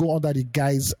 you go under the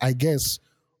guise, I guess,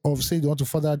 of saying they want to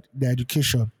further their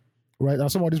education, right?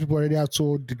 And some of these people already have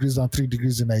 2 degrees and 3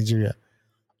 degrees in Nigeria.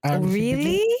 And he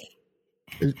begins,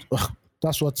 Really?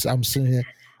 that's what I'm saying here.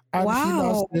 And he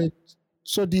now Wow. said,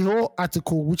 so the whole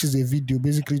article, which is a video,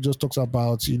 basically just talks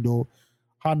about,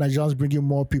 how Nigerians bringing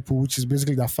more people, which is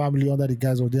basically their family under the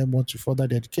guise of them want to further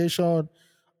their education.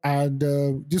 And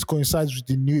this coincides with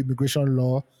the new immigration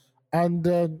law. And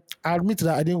I admit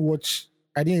that I didn't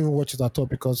even watch it at all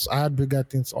because I had bigger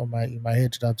things in my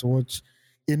head than to watch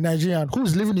a Nigerian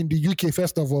who's living in the UK,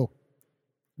 first of all,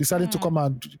 decided to come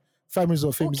and 5 minutes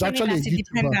of fame. Who He's came in actually a as a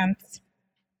YouTuber. dependent?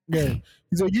 Yeah,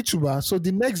 he's a YouTuber. So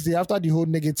the next day, after the whole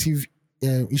negative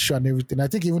issue and everything, I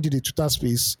think he even did a Twitter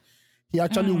space. He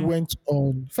actually went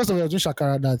on. First of all, he was doing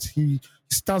Shakara that he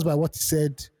stands by what he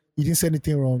said. He didn't say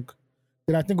anything wrong.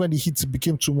 Then I think when the hits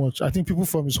became too much, I think people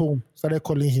from his home started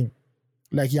calling him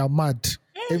like you're mad,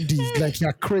 MD, like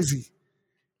you're crazy.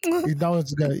 He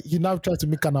now tried to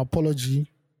make an apology.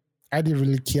 I didn't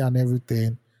really care and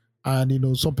everything.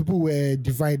 and some people were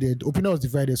divided. Opinion was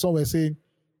divided. Some were saying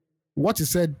what he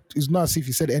said is not as if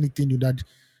he said anything new, that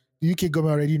the UK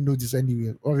government already knows this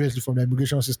anyway. Obviously, from the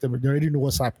immigration system, they already know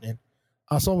what's happening.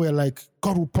 And some were like,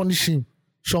 God will punish him.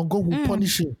 Sean God will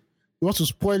punish him. He wants to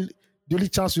spoil the only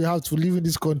chance we have to live in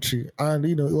this country. And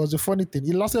it was a funny thing.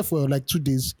 It lasted for like 2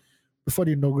 days before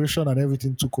the inauguration and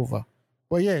everything took over.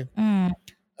 But yeah,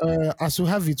 as we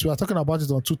have it, we are talking about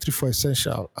it on 234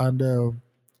 Essential. And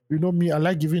me, I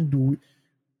like giving the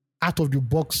out of the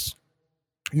box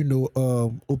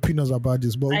opinions about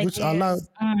this, but which I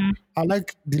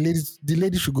like the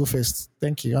lady should go first.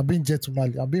 Thank you. I'm being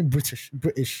gentlemanly. I'm being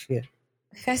British here.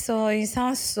 First of all, you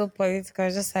sound so political.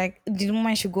 Just like the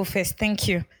woman should go first. Thank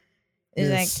you. It's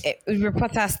Yes. like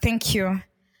reporters. Thank you.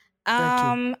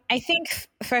 Thank you. I think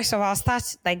first of all, I'll start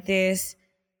like this.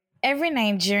 Every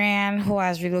Nigerian who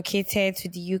has relocated to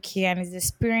the UK and is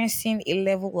experiencing a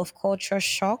level of culture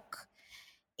shock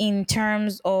in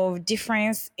terms of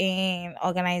difference in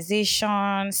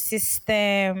organization,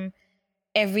 system,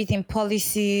 everything,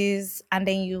 policies, and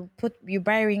then you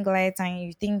buy ring lights and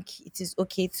you think it is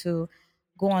okay to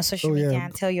go on social Oh media yeah.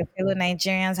 and tell your fellow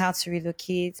Nigerians how to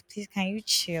relocate. Please, can you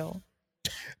chill?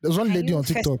 There's one Can lady you on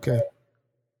first TikTok. She was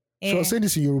yeah. saying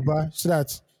this in Yoruba, so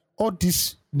that all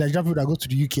these Nigerian people that go to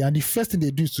the UK and the first thing they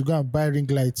do is to go and buy ring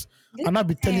lights. And I'll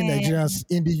be telling Listen, Nigerians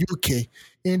in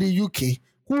the UK,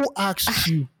 who asked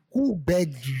you? Who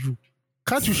begged you?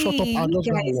 Can't you shut up see, and you just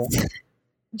go and guys, walk?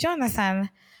 do you understand?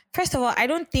 First of all, I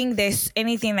don't think there's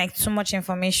anything like too much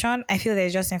information. I feel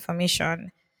there's just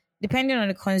information. Depending on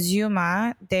the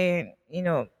consumer, then,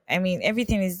 I mean,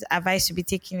 everything is advised to be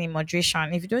taken in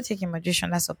moderation. If you don't take in moderation,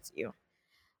 that's up to you.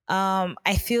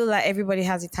 I feel like everybody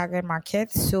has a target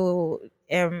market. So,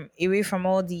 away from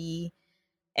all the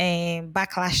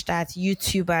backlash that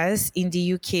YouTubers in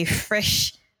the UK,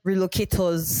 fresh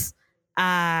relocators,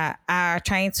 are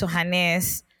trying to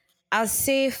harness. I'll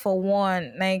say for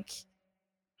one, like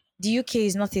the UK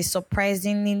is not a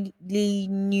surprisingly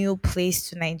new place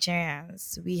to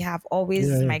Nigerians. We have always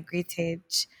Yeah, migrated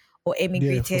or yeah, for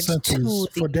emigrated centuries, to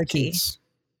the for UK decades.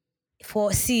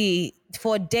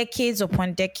 for decades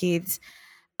upon decades.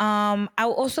 I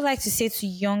would also like to say to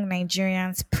young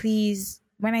Nigerians, please,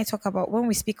 when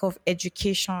we speak of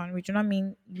education, we do not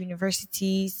mean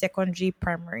university, secondary,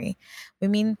 primary. We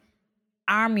mean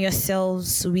arm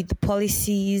yourselves with the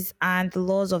policies and the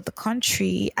laws of the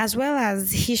country as well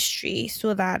as history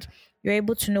so that you're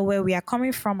able to know where we are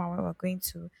coming from and where we're going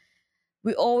to.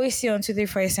 We always say on Today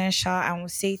for Essential, and we'll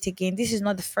say it again. This is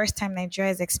not the first time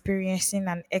Nigeria is experiencing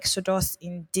an exodus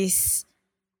in this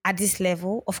at this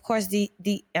level. Of course, the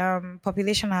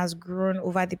population has grown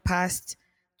over the past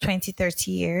 20,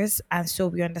 30 years. And so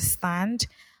we understand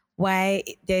why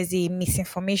there's a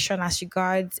misinformation as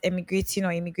regards emigrating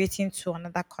or immigrating to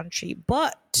another country.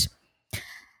 But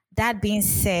that being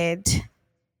said,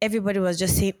 everybody was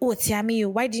just saying, oh, Tiami,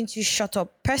 why didn't you shut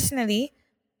up? Personally,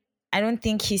 I don't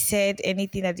think he said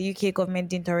anything that the UK government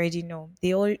didn't already know.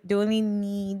 They only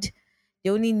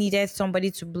needed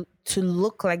somebody to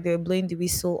look like they were blowing the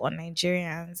whistle on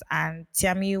Nigerians, and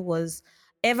Tiami was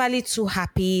everly too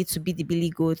happy to be the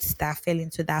billy goats that fell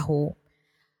into that hole.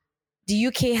 The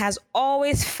UK has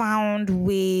always found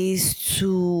ways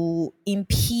to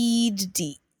impede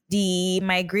the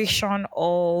migration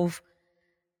of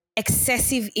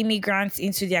excessive immigrants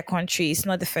into their country. It's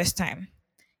not the first time.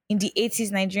 In the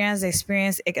 80s, Nigerians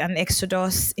experienced an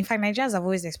exodus. In fact, Nigerians have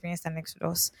always experienced an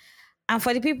exodus. And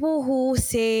for the people who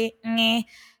say, "Meh,"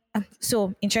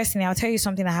 so interestingly, I'll tell you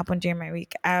something that happened during my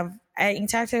week. I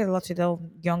interacted a lot with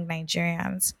young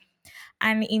Nigerians.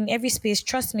 And in every space,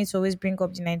 trust me to always bring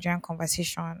up the Nigerian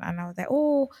conversation. And I was like,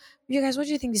 oh, you guys, what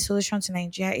do you think the solution to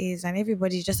Nigeria is? And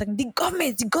everybody's just like, the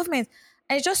government, the government.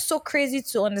 And it's just so crazy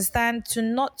to understand,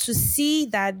 to see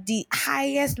that the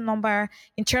highest number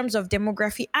in terms of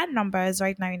demography and numbers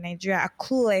right now in Nigeria are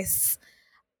clueless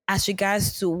as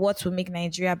regards to what will make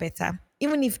Nigeria better.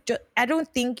 Even if I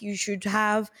don't think you should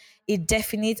have a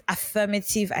definite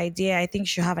affirmative idea. I think you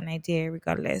should have an idea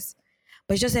regardless.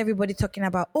 But it's just everybody talking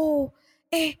about, oh,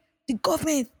 the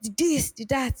government, the this, the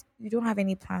that. You don't have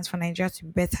any plans for Nigeria to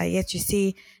be better. Yet you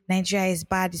say Nigeria is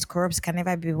bad, it's corrupt, it can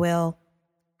never be well.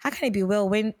 How can it be well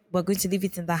when we're going to leave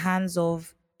it in the hands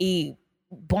of a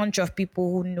bunch of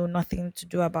people who know nothing to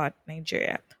do about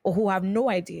Nigeria or who have no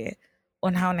idea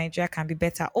on how Nigeria can be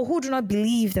better or who do not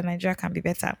believe that Nigeria can be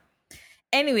better?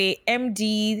 Anyway,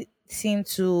 MD seemed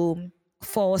to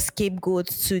fall scapegoat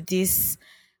to this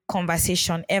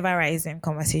conversation, ever rising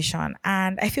conversation.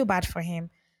 And I feel bad for him,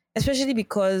 especially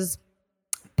because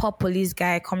poor police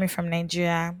guy coming from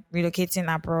Nigeria,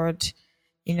 relocating abroad,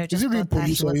 Is he just being thought that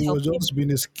police he or was he was helping. just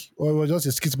being or he was just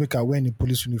a skit maker wearing a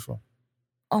police uniform?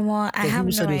 I Because have people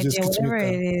no said he was a idea. skit Whatever maker.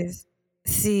 it is,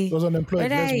 He see was unemployed.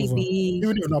 whether Let's it move on. be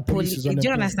Even if not police, he's do you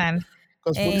unemployed. understand?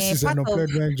 Because police is an Part of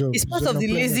unemployment job. it's It's part of the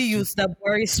lazy unemployment too. youth that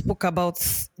Boris spoke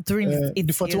about during his The 8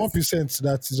 years. 41%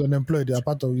 that is unemployed, they are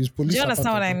part of his Do you police are part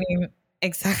understand what of I it. mean?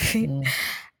 Exactly. Mm.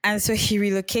 And so he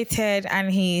relocated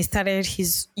and he started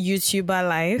his YouTuber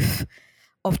life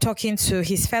of talking to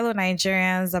his fellow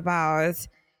Nigerians about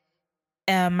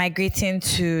migrating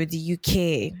to the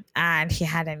UK. And he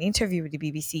had an interview with the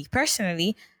BBC.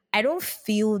 Personally, I don't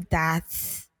feel that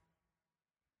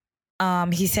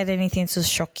he said anything so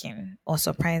shocking or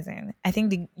surprising. I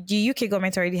think the UK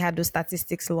government already had those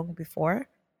statistics long before.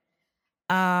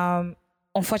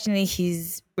 Unfortunately,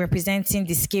 he's representing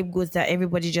the scapegoats that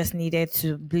everybody just needed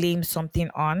to blame something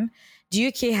on. The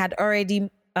UK had already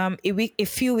a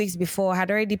few weeks before had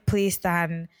already placed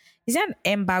an is that an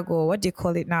embargo? What do you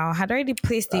call it now? Had already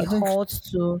placed a I think, halt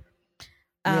to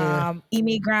yeah,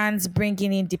 immigrants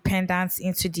bringing independence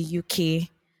into the UK.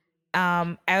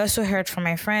 I also heard from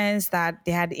my friends that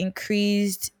they had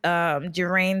increased the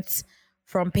rent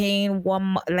from paying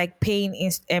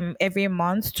paying every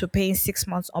month to paying 6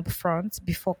 months upfront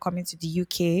before coming to the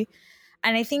UK.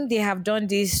 And I think they have done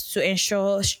this to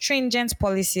ensure stringent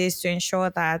policies to ensure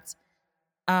that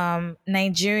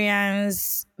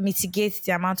Nigerians mitigate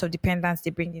the amount of dependence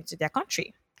they bring into their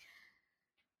country.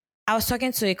 I was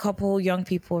talking to a couple young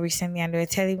people recently, and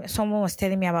they were someone was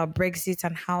telling me about Brexit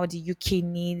and how the UK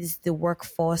needs the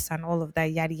workforce and all of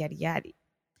that, yada, yada, yada.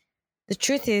 The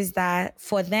truth is that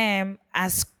for them,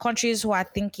 as countries who are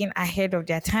thinking ahead of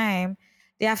their time,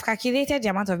 they have calculated the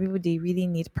amount of people they really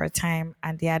need per time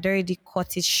and they had already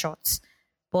cut it short.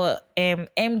 But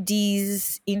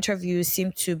MD's interviews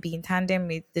seem to be in tandem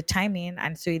with the timing,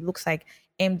 and so it looks like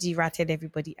MD ratted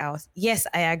everybody else. Yes,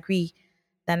 I agree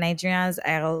that Nigerians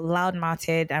are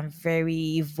loud-mouthed and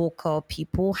very vocal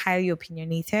people, highly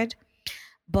opinionated.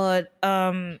 But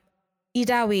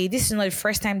either way, this is not the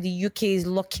first time the UK is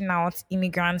locking out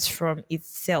immigrants from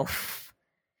itself.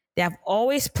 They have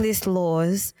always placed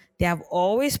laws, they have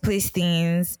always placed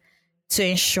things to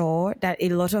ensure that a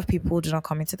lot of people do not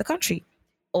come into the country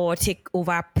or take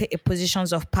over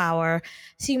positions of power.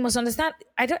 So you must understand,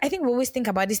 I think we always think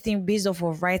about this thing based off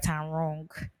of right and wrong.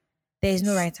 There is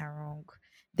no right and wrong.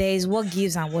 There is what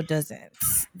gives and what doesn't.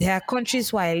 There are countries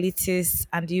who are elitist,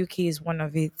 and the UK is one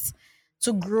of it.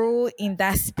 To grow in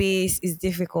that space is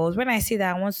difficult. When I say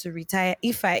that I want to retire,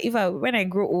 if I when I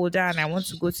grow older and I want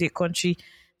to go to a country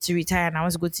to retire and I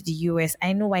want to go to the US,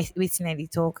 I know why waiting at the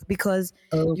talk because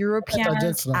can I Europeans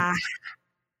interject now? are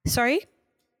sorry.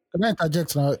 Can I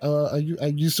interject now? Are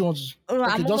you still want to, Oh,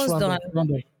 okay, I'm just almost done.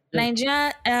 round up. Yeah.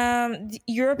 Nigeria, the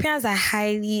Europeans are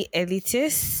highly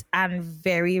elitist and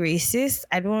very racist.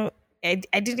 I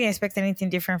didn't expect anything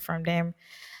different from them.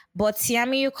 But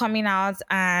Siamiu coming out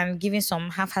and giving some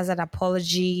haphazard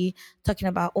apology, talking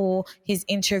about his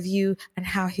interview and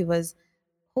how he was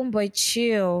homeboy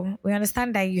chill. We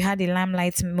understand that you had a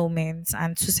limelight moment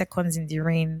and 2 seconds in the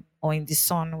rain or in the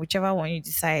sun, whichever one you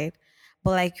decide.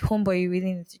 But like homeboy, you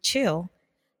really need to chill.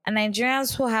 And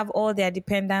Nigerians who have all their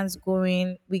dependents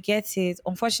going, we get it.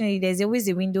 Unfortunately, there's always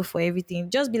a window for everything.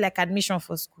 Just be like admission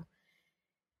for school.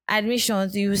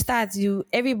 Admissions, you start,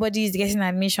 everybody is getting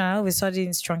admission, all of a sudden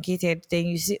it's truncated. Then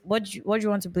you see what do you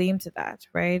want to blame to that,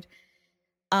 right?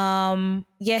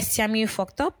 Yes, Samuel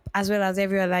fucked up, as well as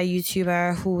every other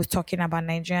YouTuber who was talking about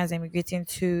Nigerians immigrating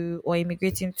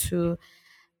to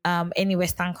any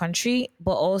Western country,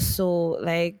 but also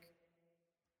like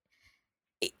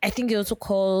I think it also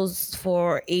calls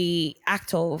for a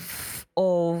act of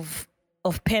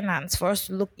penance for us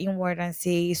to look inward and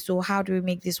say, so how do we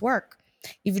make this work?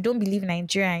 If you don't believe in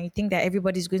Nigeria and you think that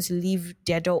everybody's going to leave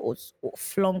their doors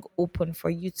flung open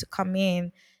for you to come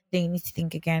in, then you need to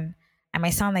think again. I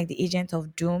might sound like the agent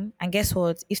of doom. And guess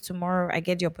what? If tomorrow I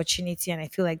get the opportunity and I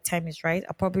feel like time is right,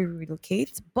 I'll probably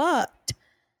relocate. But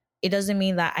it doesn't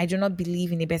mean that I do not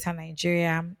believe in a better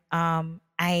Nigeria.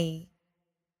 I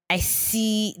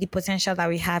see the potential that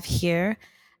we have here.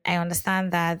 I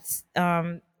understand that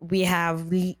we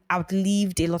have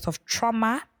outlived a lot of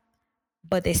trauma,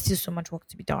 but there's still so much work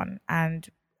to be done. And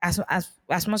as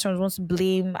much as we want to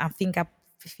blame and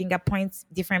finger point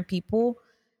different people,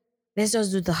 let's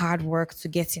just do the hard work to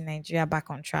get in Nigeria back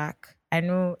on track. I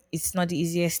know it's not the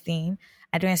easiest thing.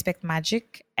 I don't expect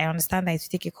magic. I understand that it will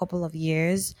take a couple of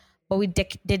years, but with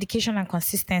dedication and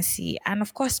consistency, and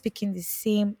of course, speaking the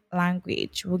same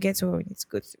language, we'll get to where we need to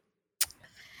go to.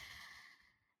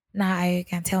 Now, you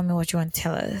can tell me what you want to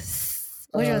tell us.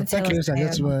 What do you want to Thank tell you, us,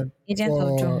 ladies and my gentlemen, agent of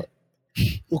for doom?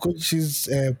 She's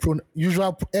pro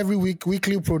usual every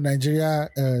weekly pro Nigeria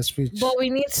But speech. we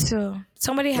need to.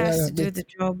 Somebody has Yeah, to do the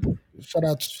job. shout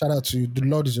out to you. The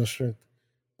Lord is your strength.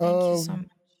 Thank you so Um, much.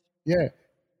 yeah.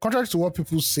 Contrary to what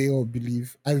people say or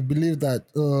believe, I believe that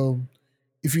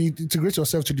if you integrate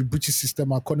yourself to the British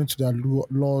system according to their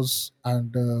laws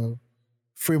and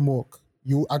framework,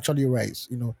 you actually rise.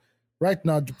 You know, right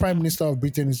now the Prime Minister of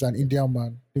Britain is an Indian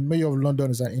man. The Mayor of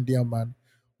London is an Indian man.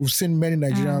 We've seen many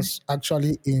Mm, Nigerians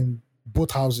actually in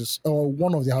both houses or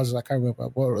one of the houses. I can't remember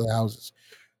what of the houses.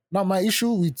 Now, my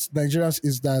issue with Nigerians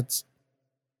is that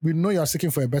we know you're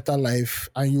seeking for a better life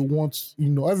and you want,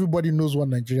 everybody knows what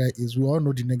Nigeria is. We all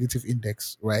know the negative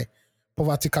index, right?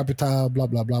 Poverty capital, blah,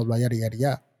 blah, blah, blah, yada, yada,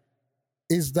 yada.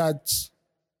 Is that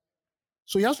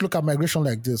so? You have to look at migration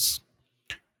like this.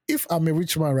 If I'm a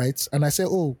rich man, right, and I say,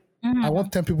 oh, I mm.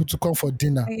 want 10 people to come for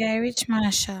dinner, Yeah, rich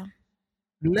Marsha.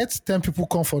 let 10 people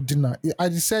come for dinner. I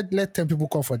just said, let 10 people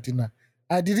come for dinner.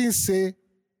 I didn't say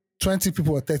 20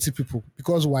 people or 30 people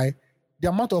because why? The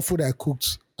amount of food I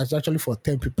cooked is actually for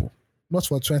 10 people, not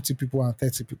for 20 people and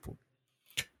 30 people.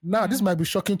 Now, this Mm, might be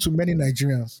shocking to many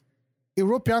Nigerians.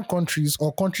 European countries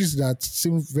or countries that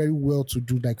seem very well to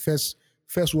do, like first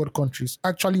world countries,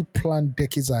 actually plan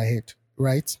decades ahead,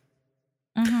 right?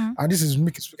 mm-hmm. And this is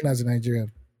me speaking as a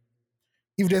Nigerian.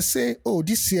 If they say, oh,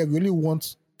 this year we only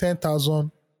want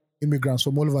 10,000 immigrants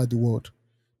from all over the world,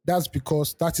 that's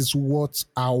because that is what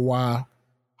how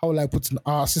will I put in,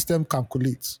 our system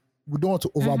calculates. We don't want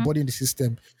to Mm-hmm. overburden the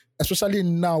system, especially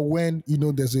now when,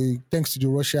 there's thanks to the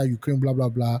Russia, Ukraine, blah, blah,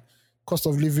 blah, cost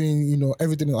of living,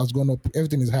 everything has gone up,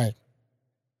 everything is high.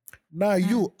 Now,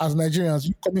 Mm, you as Nigerians,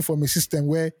 you coming from a system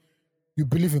where you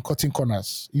believe in cutting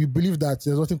corners, you believe that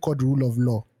there's nothing called the rule of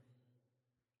law.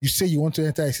 You say you want to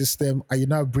enter a system and you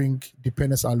now bring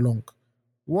dependents along.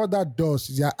 What that does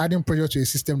is you're adding pressure to a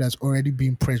system that's already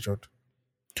being pressured.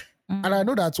 And I mm,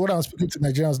 know that what I'm speaking to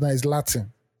Nigerians now is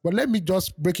Latin. But let me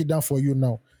just break it down for you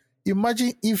now.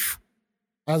 Imagine if,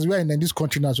 as we are in this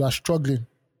country now, as we are struggling,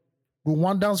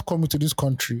 Rwandans come into this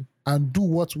country and do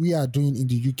what we are doing in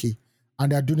the UK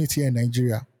and they are doing it here in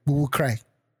Nigeria. We will cry.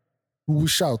 We will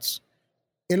shout.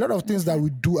 A lot of things that we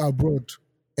exactly. do abroad,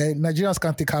 Nigerians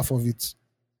can't take half of it.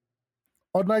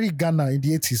 Ordinary Ghana in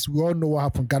the 80s, we all know what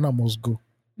happened. Ghana must go,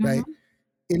 right? Mm-hmm.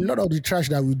 A lot of the trash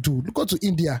that we do, look to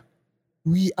India.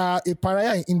 We are a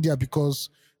pariah in India because,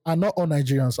 and not all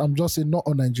Nigerians, I'm just saying not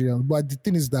all Nigerians, but the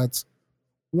thing is that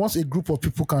once a group of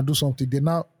people can do something, they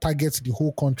now target the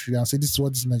whole country and say this is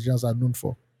what these Nigerians are known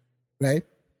for, right?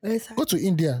 Go to Exactly.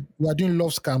 India, we are doing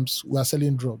love scams, we are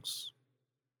selling drugs,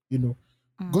 you know.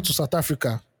 Go Mm, to South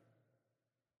Africa,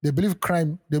 they believe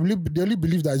crime, they only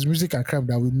believe that it's music and crime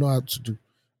that we know how to do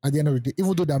at the end of the day,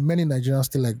 even though there are many Nigerians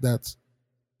still like that.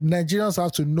 Nigerians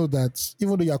have to know that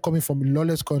even though you are coming from a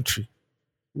lawless country,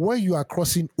 when you are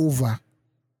crossing over,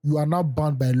 you are now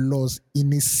bound by laws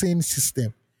in a sane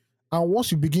system. And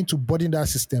once you begin to burden that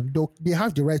system, they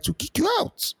have the right to kick you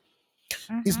out.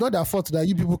 It's mm-hmm. not their fault that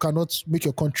you people cannot make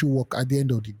your country work at the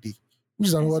end of the day, which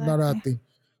is another Exactly. thing.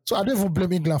 So I don't even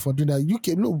blame England for doing that. UK,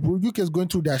 look, bro, UK is going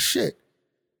through their shit.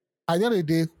 At the end of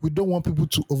the day, we don't want people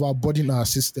to overburden our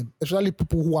system, especially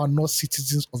people who are not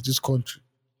citizens of this country.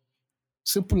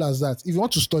 Simple as that. If you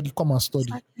want to study, come and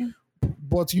study. Exactly.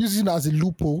 But using it as a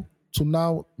loophole to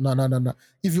now, no, no, no, no.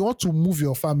 If you want to move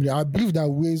your family, I believe there are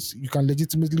ways you can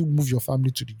legitimately move your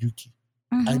family to the UK.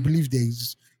 I Mm-hmm. believe there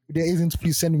is. If there isn't,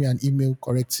 please send me an email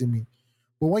correcting me.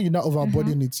 But when you're not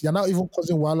Mm-hmm. overburdening it, you're now even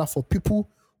causing wahala for people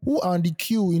who are on the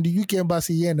queue in the UK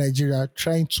embassy here in Nigeria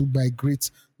trying to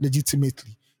migrate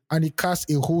legitimately. And it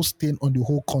casts a whole stain on the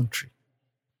whole country.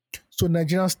 So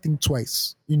Nigerians think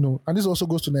twice, and this also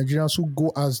goes to Nigerians who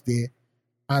go out there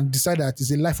and decide that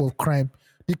it's a life of crime.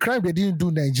 The crime they didn't do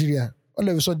in Nigeria, all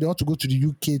of a sudden they want to go to the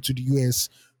UK, to the US,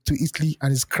 to Italy,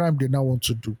 and it's crime they now want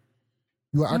to do.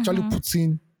 You are actually Mm-hmm.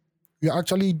 putting, you're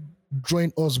actually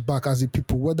drawing us back as a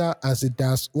people, whether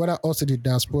whether us in the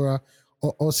diaspora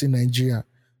or us in Nigeria.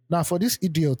 Now, for this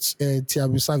idiot,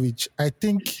 Tiago Savage, I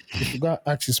think if you go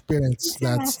ask his parents See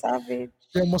my that savage.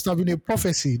 there must have been a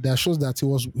prophecy that shows that he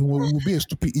will be a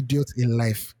stupid idiot in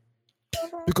life.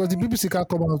 Because the BBC can't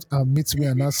come out and meet me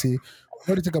and now say,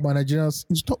 what do you think about Nigerians?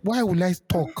 It's not, why will I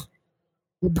talk?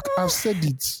 Well, I've said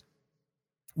it.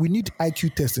 We need IQ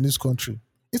tests in this country.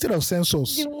 Instead of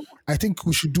census, You- I think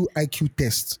we should do IQ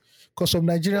tests. Because some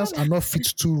Nigerians are not fit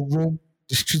to roam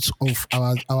the streets of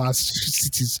our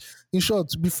cities. In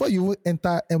short, before you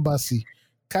enter embassy,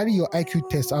 carry your IQ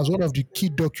test as one of the key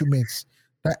documents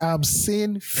that I'm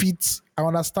saying fits, I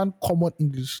understand common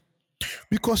English.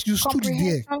 Because you stood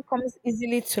there. Comprehension comes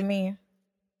easily to me.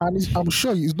 And I'm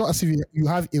sure it's not as if you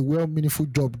have a well meaningful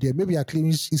job there. Maybe you're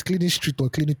cleaning, is cleaning street or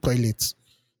cleaning toilets.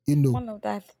 You know, One of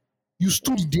that. you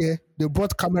stood Yeah. there, they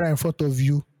brought camera in front of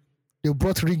you, they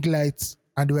brought ring lights,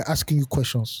 and they were asking you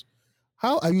questions.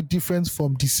 How are you different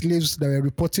from the slaves that were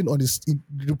reporting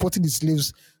the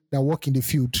slaves that work in the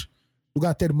field? You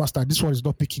gotta tell the master this one is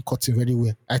not picking cotton very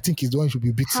well. I think he's the one who should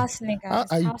be beaten. House How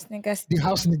niggas. are you House niggas the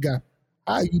house thing. nigga?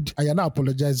 How are you and you're not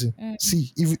apologizing?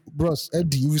 See, if bros,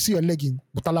 MD, if you see your leg in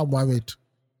Mutala Mohammed,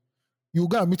 you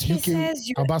go and meet He UK says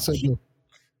you ambassador.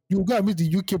 You go and meet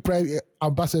the UK prime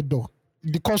ambassador,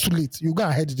 the consulate. You go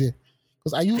and head there.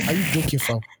 Because are you joking,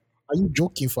 fam? Are you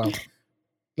joking, fam?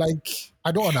 Like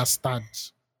I don't understand.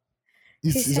 he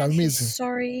It's said he's amazing.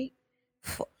 sorry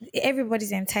for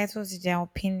everybody's entitled to their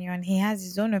opinion. He has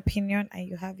his own opinion and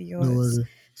you have No yours. worry.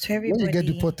 So When you get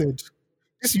everybody deported,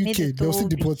 this made UK, it they'll still all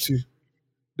be. deport you.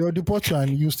 They'll deport you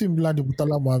and you still land in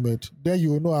Mutala Mohammed. Then you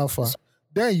will know how far. So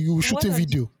Then you shoot what a on the,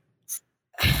 video.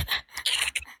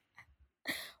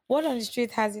 what on the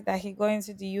street has it that he going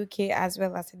to the UK as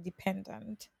well as a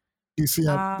dependent? You see,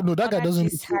 no, that guy Other doesn't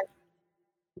gist has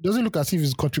look as if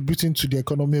he's contributing to the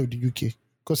economy of the UK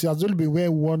because he has only been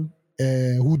wearing one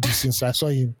hoodie since I saw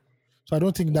him. So I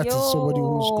don't think that is somebody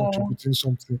who's yo contributing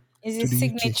something is to his the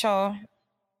UK.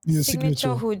 He's a signature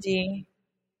signature. hoodie.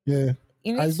 Yeah.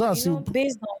 You And need it's to, not as if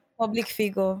based on public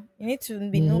figure, you need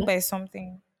to be known mhm. by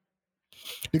something.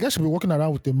 The guy should be walking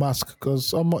around with a mask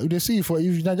because if they see it for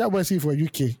if Nigeria boy see it for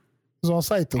UK, it's on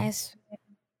site. I swear.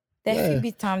 The Yeah.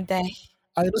 Phoebe time die.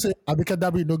 I don't say Abika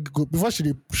Dabri no go before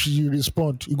she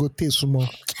respond, you go taste some more.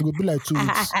 It will be like 2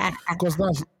 weeks. Because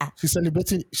now she's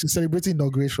celebrating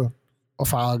inauguration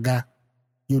of our guy,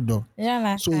 you know.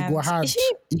 You So it go understand? hard.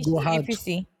 It Is go she hard.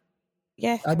 APC?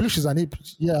 Yes. I believe she's an I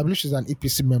believe she's an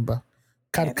APC member. I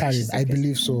Card think carrying, she's I APC.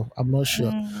 believe so. I'm not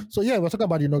sure. Mm. So yeah, we're talking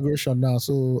about the inauguration now.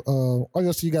 So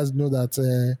obviously you guys know that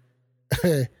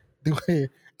the way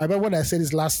I remember when I said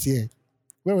this last year,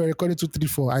 when we were recording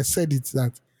 234, I said it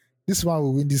that this one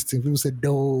will win this thing. People said,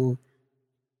 no.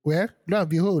 Well, lo and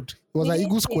behold, it was We at didn't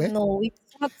Eagle say Square. no.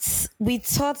 We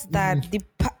thought that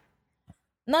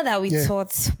not that we Yeah,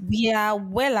 thought, we are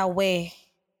well aware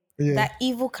yeah. that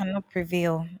evil cannot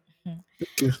prevail.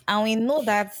 Okay. And we know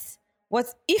that what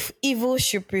if evil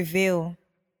should prevail,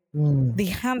 the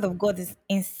hand of God is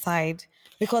inside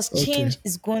because Okay. change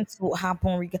is going to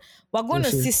happen. We're going to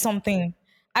Okay. see something.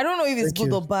 I don't know if it's Thank good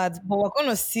you. or bad, but we're going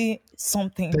to see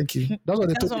something. Thank you. That's what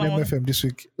they That's told what the I want. MFM this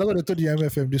week. That's what they told the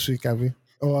MFM this week, Abby.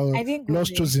 Or I didn't go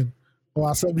Lost there. Chosen.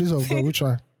 Or Assemblies of God. Which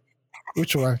one?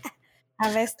 Which one?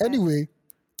 Harvest. Anyway,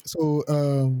 so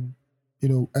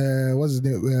what's his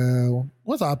name?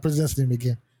 What's our president's name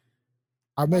again?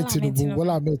 Ahmed Tinubu. Well,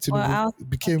 Ahmed Tinubu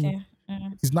became okay.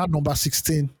 is now number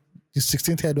 16, the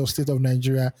 16th head of state of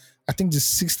Nigeria. I think the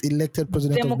sixth elected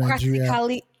president of Nigeria.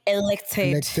 Democratically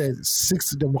elected.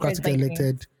 Sixth democratically President.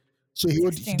 elected. So he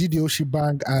did the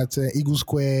Oshibang at Eagle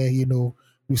Square.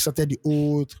 We started the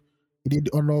oath. He did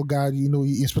the honor guard. He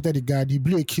inspected the guard. He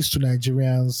blew a kiss to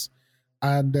Nigerians,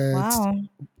 and Wow.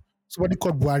 somebody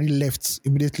called Buhari left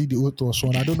immediately. The oath was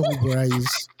sworn. I don't know who Buhari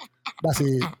is.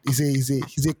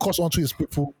 He's a curse unto his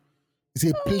people. He's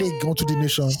a plague unto the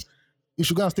nation. He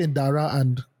should go and stay in Dara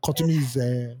and continue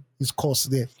his course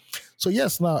there. So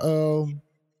yes, now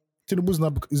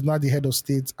Tinubu is now the head of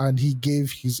state, and he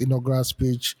gave his inaugural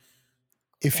speech.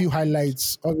 A few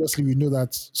highlights. Obviously, we know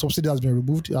that subsidy has been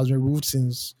removed. It has been removed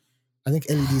since I think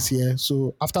early this year.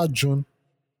 So after June,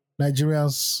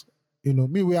 Nigerians,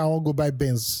 me where I won't go buy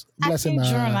Benz. I think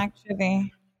June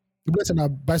actually. The blessing a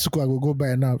bicycle I will go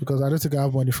buy now because I don't think I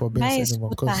have money for Benz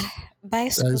anymore. Buy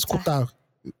scooter.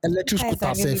 Electric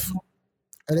scooter safe.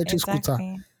 Electric scooter.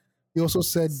 He also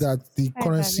said that the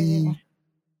currency,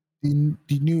 the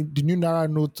new Naira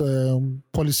note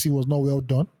policy was not well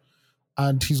done,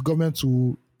 and his government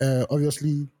will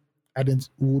obviously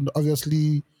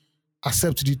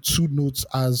accept the two notes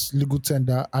as legal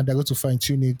tender, and they're going to fine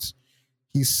tune it.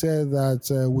 He said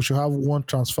that we should have one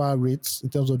transfer rate in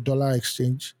terms of dollar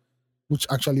exchange, which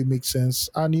actually makes sense.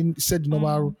 And he said,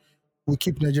 normal, we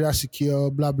keep Nigeria secure,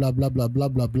 blah, blah, blah, blah, blah,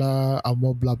 blah, blah, and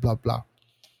more blah, blah, blah.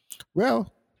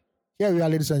 Well, here we are,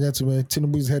 ladies and gentlemen.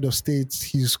 Tinubu is head of state.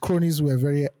 His cronies were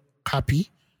very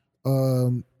happy.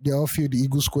 They all filled the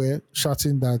Eagle Square,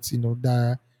 shouting that,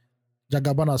 that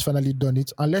Jagaban has finally done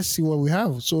it. And let's see what we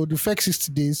have. So the first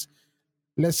 60 days,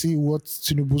 let's see what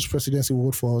Tinubu's presidency will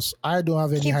hold for us. I don't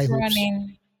have any high hopes.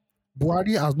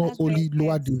 Buhari has not only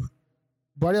lowered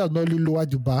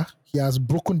the bar, he has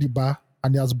broken the bar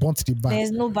and he has burnt the bar.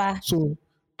 There's no bar. So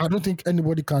I don't think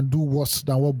anybody can do worse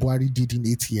than what Buhari did in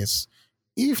 8 years.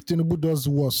 If Tinubu does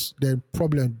worse, then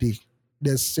problem day.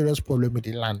 there's serious problem with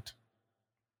the land.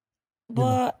 You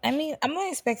know, But I mean, I'm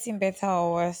not expecting better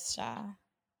or worse. Sha.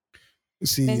 you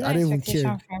There's see, no I don't even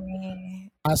care. expectation from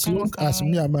me. As You long understand as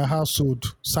me me? and my household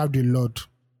serve the Lord,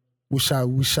 we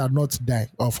shall not die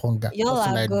of hunger. Y'all That's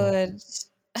all are I know. good.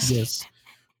 Yes.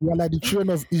 We are like the children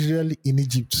of Israel in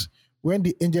Egypt. When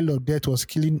the angel of death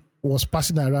was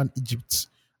passing around Egypt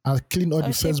and killing all the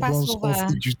Oh, she pass firstborns of over.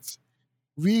 Egypt,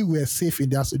 we were safe in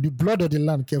their the blood of the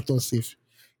land kept us safe.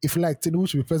 If you like Tinubu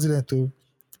should be president, oh,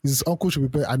 his uncle should be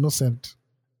president, I no sent.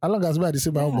 As long as we are the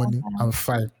same amount of money, I'm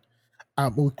fine.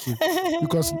 I'm okay.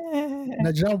 Because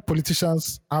Nigerian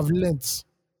politicians have learnt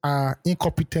are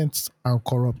incompetent and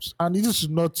corrupt. And it is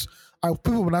not,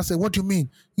 people will not say, what do you mean?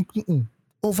 Mm-mm.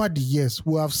 Over the years,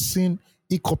 we have seen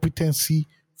incompetency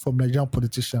from Nigerian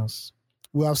politicians.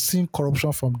 We have seen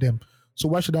corruption from them. So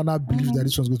why should I not believe that Mhm.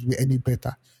 this one's going to be any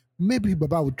better? Maybe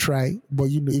Baba would try, but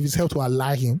if it's helped to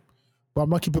ally him, but I'm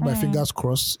not keeping my Mm, fingers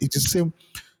crossed. It's the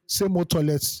same old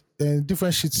toilets,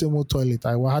 different sheets, same old toilet.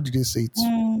 How did they say it?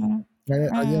 mm,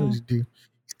 At the end of mm. the day,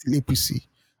 it's still APC.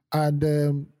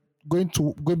 And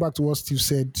going back to what Steve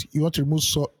said, you want to remove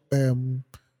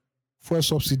fuel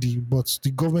subsidy, but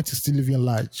the government is still living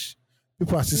large.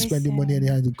 People are still spending money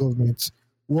anyhow Listen, in the government.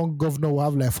 One governor will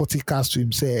have like 40 cars to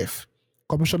himself.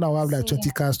 Commissioner will have like see, 20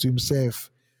 cars to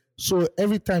himself. So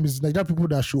every time it's Nigerian people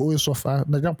that should always suffer.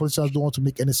 Nigerian politicians don't want to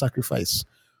make any sacrifice.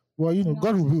 Well,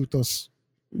 God no, will be with us.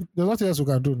 There's nothing else we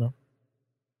can do now.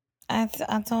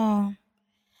 at all.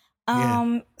 Yeah.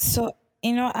 So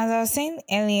as I was saying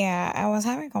earlier, I was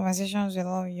having conversations with a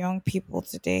lot of young people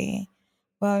today.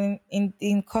 Well,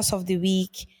 in course of the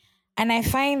week, and I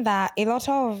find that a lot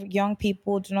of young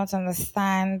people do not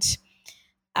understand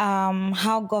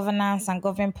how governance and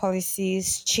government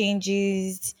policies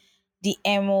changes the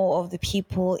MO of the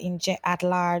people at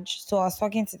large. So I was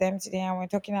talking to them today, and we're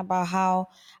talking about how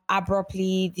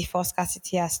abruptly the forced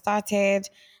scarcity has started.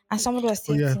 And somebody was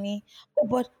Oh saying yeah. to me, "Oh,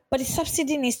 but the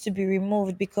subsidy needs to be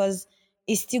removed because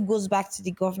it still goes back to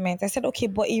the government." I said, "Okay,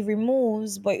 but it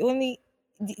removes, but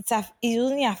it's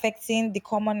only affecting the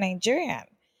common Nigerian."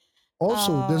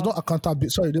 Also, there's no Um, accountability.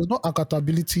 Sorry, there's no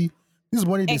accountability. This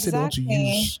money they say they want to exactly,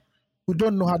 use, we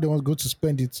don't know how they want to go to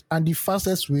spend it. And the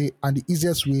fastest way and the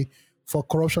easiest way for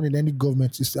corruption in any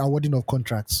government is the awarding of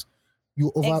contracts.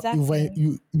 exactly.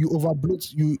 You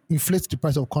overbloat, you inflate the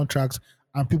price of contracts,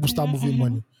 and people start Mm-hmm, moving mm-hmm.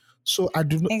 money. So I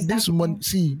do not. This money, Exactly.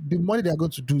 see, the money they are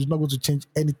going to do is not going to change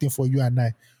anything for you and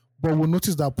I. But we'll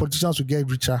notice that politicians will get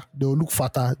richer. They will look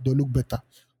fatter. They will look better.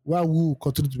 While we will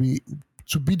continue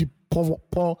to be the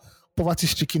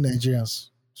poverty-stricken Nigerians.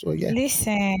 So yeah,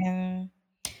 Listen,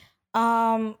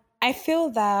 I feel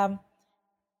that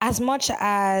as much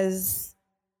as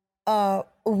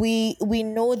we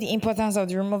know the importance of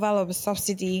the removal of the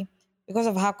subsidy because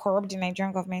of how corrupt the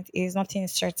Nigerian government is, nothing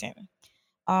is certain.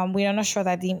 We are not sure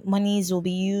that the monies will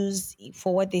be used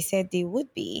for what they said they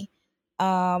would be.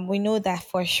 We know that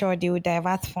for sure they will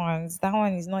divert funds. That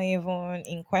one is not even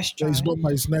in it's question.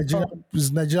 normal. It's But Nigerian.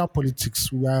 It's Nigerian politics.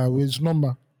 It's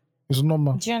normal. It's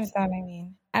normal. do you understand what I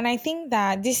mean? And I think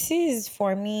that this is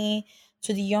for me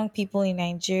to the young people in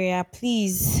Nigeria.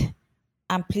 Please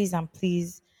and please and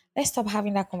please, let's stop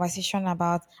having that conversation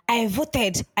about I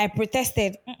voted, I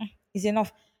protested. It's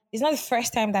enough. It's not the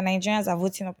first time that Nigerians are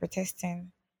voting or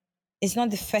protesting. It's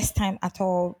not the first time at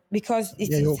all because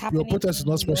Yeah, it is your happening protest is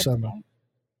not all the special now. time.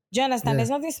 Do you understand? Yeah. There's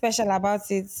nothing special about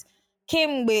it.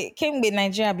 Came with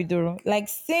Nigeria Bidoro. Like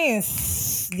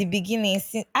since the beginning,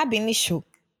 since ab initio,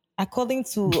 according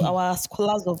to our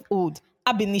scholars of old,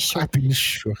 ab initio, Happiness,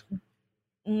 sure.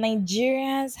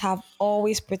 Nigerians have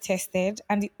always protested,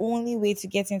 and the only way to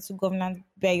get into governance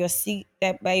by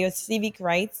your civic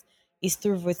rights is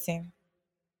through voting.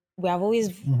 We have always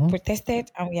Mm-hmm.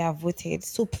 protested and we have voted.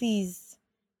 So please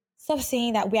stop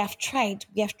saying that we have tried,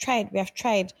 we have tried, we have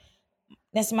tried.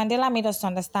 Nelson Mandela made us to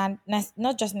understand,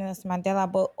 not just Nelson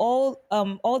Mandela, but all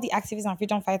the activists and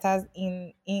freedom fighters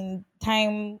in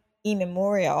time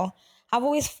immemorial have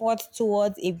always fought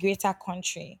towards a greater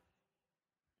country.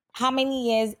 How many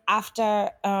years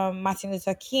after Martin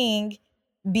Luther King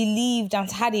believed and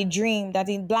had a dream that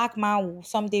a black man will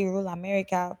someday rule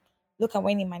America, look at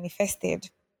when he manifested.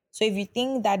 So if you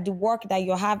think that the work that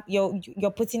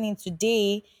you're putting in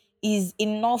today is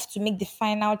enough to make the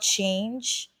final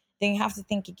change, then you have to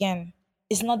think again.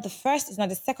 It's not the first, it's not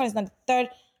the second, it's not the third.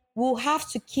 We'll have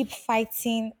to keep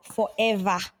fighting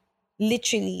forever,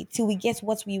 literally, till we get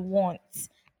what we want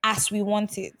as we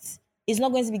want it. It's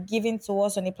not going to be given to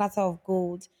us on a platter of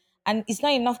gold. And it's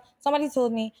not enough. Somebody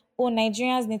told me, oh,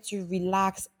 Nigerians need to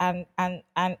relax and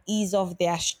ease off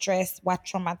their stress. We're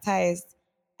traumatized.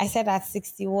 I said at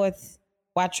 60 what?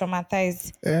 were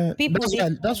traumatized. People That's did why.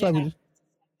 That's why we.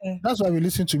 100. That's why we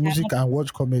listen to They're music not. and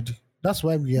watch comedy. That's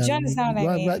why we Do are. you understand what I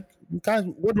mean? We can't.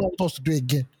 What do you want us to do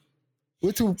again?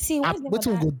 See, What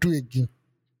we go do again?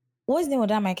 what's the name of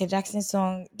that Michael Jackson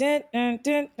song? Dun, dun,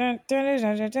 dun, dun, dun,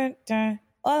 dun, dun, dun, dun.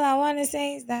 All I want to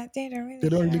say is that they don't They really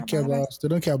don't care really care about about us. us. They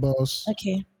don't care about us.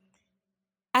 Okay.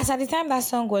 As at the time that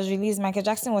song was released, Michael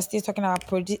Jackson was still talking about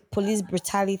police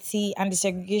brutality and the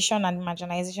segregation and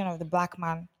marginalization of the black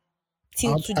man.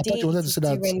 Till I thought today, you wanted it to is say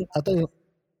still that. relevant. I thought you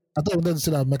wanted to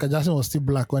say that Michael Jackson was still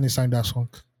black when he sang that song.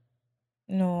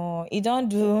 No, he don't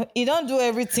do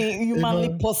everything You humanly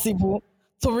know, possible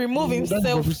to remove that's Bobby.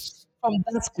 himself from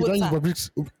that He don't use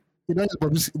quota.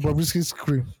 Bobrisky's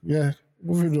scream. Yeah,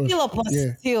 moving on. Still upon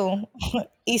Yeah. still,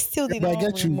 he still Yeah, did but I not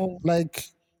get you. remove. Like,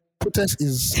 protest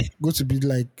is going to be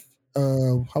like,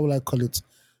 how will I call it?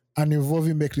 An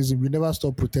evolving mechanism. We never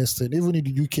stop protesting. Even in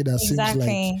the UK, that seems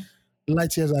like Exactly.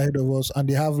 light years ahead of us, and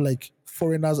they have like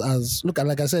foreigners as look.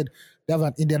 Like I said, they have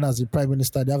an Indian as the prime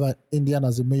minister. They have an Indian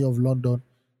as the mayor of London.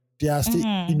 They are still,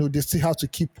 Mm-hmm. they still have to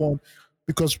keep on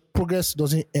because progress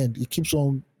doesn't end. It keeps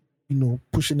on,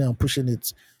 pushing it and pushing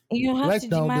it. You have Right to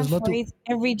now, there's demand for nothing. it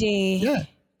every day. Yeah,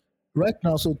 right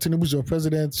now, so Tinubu is your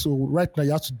president. So right now,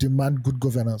 you have to demand good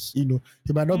governance. He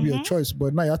might not be your Mm-hmm. choice,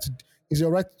 but now you have to. It's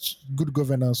your right to good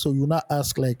governance. So you not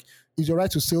ask like, it's your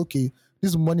right to say, okay,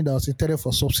 this money that was intended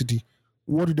for subsidy,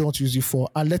 what do they want to use it for,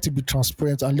 and let it be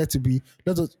transparent and let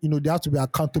us, they have to be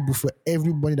accountable for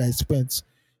every money that is spent,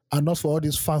 and not for all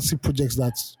these fancy projects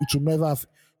that it will never have.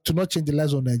 To not change the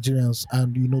lives of Nigerians,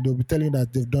 and they'll be telling you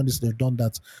that they've done this, they've done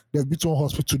that, they've been to one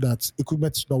hospital that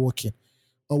equipment is not working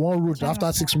on one road. Do you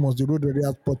After understand? 6 months, the road already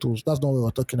has potholes. That's not what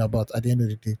we're talking about at the end of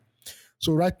the day.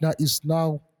 So right now, it's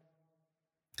now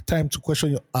time to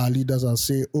question our leaders and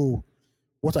say, oh,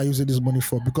 what are you using this money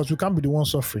for? Because we can't be the one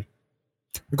suffering.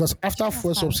 Because Do after you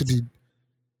fuel understand? subsidy,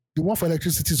 the one for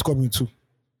electricity is coming too,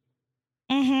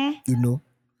 Mm-hmm. you know.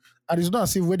 And it's not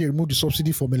as if when they remove the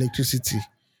subsidy from electricity,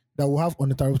 that will have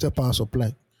uninterrupted power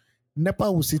supply.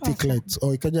 NEPA will still take light,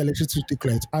 or Ikeja electricity will take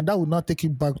light, and that will not take you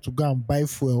back to go and buy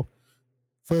fuel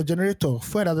for your generator.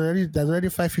 Fuel that's already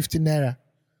 550 naira.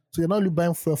 So you're not only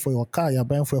buying fuel for your car, you're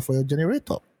buying fuel for your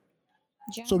generator.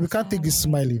 Do you So we can't understand take what I this mean?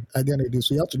 smiling at the end of the day.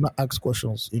 So you have to not ask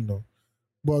questions.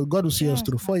 But God will Do see you us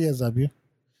through. understand? 4 years, Abby.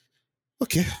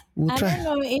 Okay, we'll I don't try.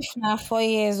 know if now 4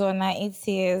 years or now 8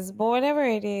 years, but whatever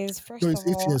it is, No, first it's of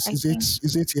eight all, years. I It's think,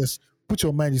 it's 8 years. Put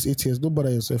your mind, it's 8 years. Don't bother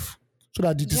yourself. So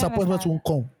that the do you disappointment understand? won't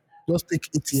come. Just take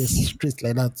 8 years straight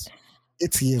like that.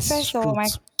 8 years First of all,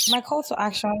 straight. my call to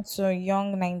action to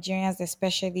young Nigerians,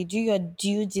 especially, do your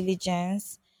due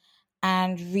diligence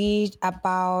and read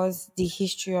about the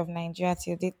history of Nigeria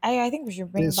till date. I think we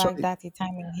should bring back Sorry, that a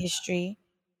time in history.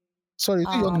 sorry.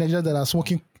 Is it young Nigerians Um, that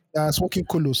are smoking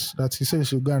colos that he said you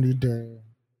should go and read the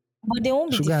but they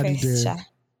won't be should the go and read first, the Sha.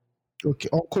 okay,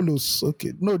 on Colos.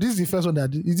 Okay. No, this is the first one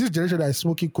that is this generation that is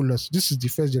smoking Colos. This is the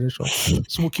first generation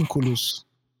smoking Colos.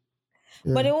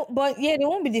 But Yeah. they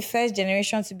won't be the first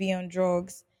generation to be on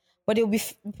drugs. But they'll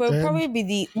And probably be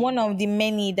the one of the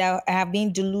many that have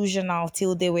been delusional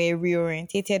till they were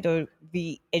reorientated or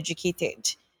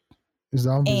re-educated. it's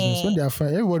their own business. When And they are fine,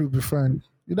 everybody will be fine.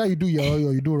 Either you do Yahoo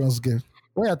or you do runs game.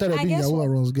 When you tell them I doing guess Yahoo what or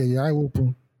runs game, your eye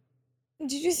open.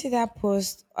 did you see that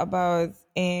post about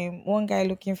one guy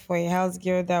looking for a house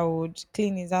girl that would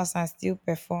clean his house and still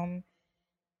perform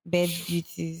bed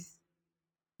duties?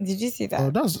 Did you see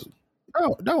Oh, that?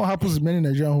 that what happens in many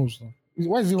Nigerian homes. Now. He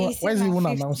Why said is it now even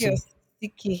 50 or announcing?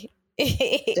 60K.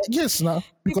 Yes, now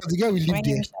because the girl will live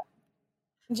there.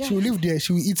 She will Yeah. live there.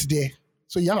 She will eat there.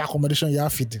 So you have accommodation, you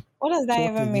have feeding. What does that So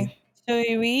what even mean? again? So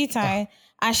we eat Ah,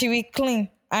 and she will clean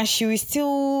and she will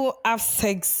still have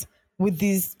sex with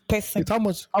this person. it's how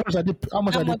much How are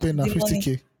they much paying is now? the money?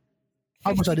 50K.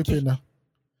 How much are they 50K. paying now?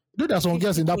 You know, there's some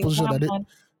girls in that 50K position one month.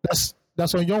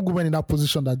 that's some young women in that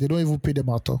position that they don't even pay them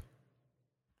at all.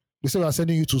 They say we're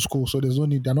sending you to school, so there's no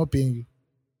need, they're not paying you.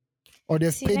 Or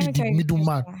they've See, paid let me the tell you this.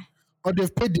 middleman. Or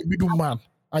they've paid the middleman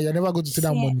and you're never going to see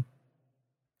that See, money.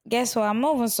 guess what? I'm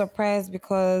not even surprised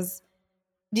because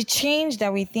the change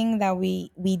that we think that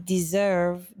we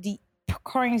deserve, the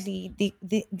currently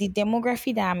the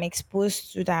demography that I'm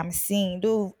exposed to, that I'm seeing,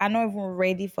 though I'm not even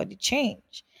ready for the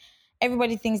change.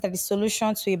 Everybody thinks that the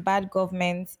solution to a bad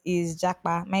government is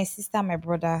jackpot. My sister, my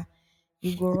brother,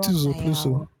 you go It run is a tire. place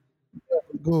so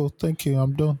go, thank you,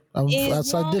 I'm done. I'm It's at not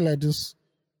Saturday like this.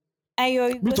 ayo,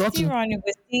 you Me go too, still run, you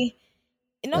go see.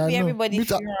 It not I be know. everybody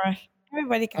feel run.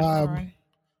 Everybody cannot Um run.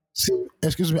 see,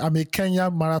 excuse me, I'm a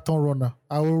Kenyan marathon runner.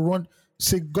 I will run.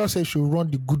 Say God said you should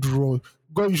run the good road.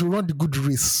 God, you should run the good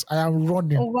race. I am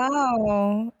running.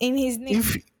 Wow. In his If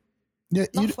name. Yeah,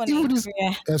 not for even this.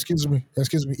 Nigeria. Excuse me.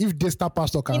 If Daystar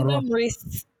Pastor can run, Kingdom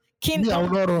race. me, I will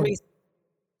Kingdom not run. race.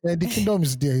 The kingdom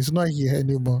is there. It's not here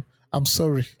anymore. I'm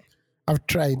sorry. I've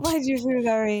tried. Why do you feel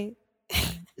that way?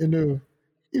 You know,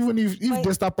 even if But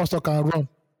Daystar Pastor can run,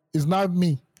 it's not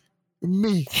me.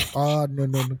 Me.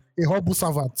 No. A humble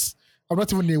servant. I'm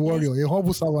not even a yes, warrior. A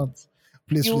humble servant.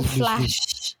 Please, you please, please, please.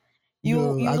 flash.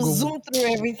 No, I You go. zoom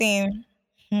through everything.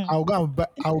 Hmm. I'll go and buy,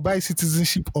 I'll buy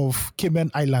citizenship of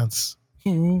Cayman Islands. I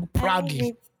love Proudly,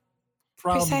 it.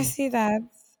 proudly. Precisely that.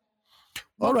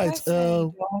 All But right.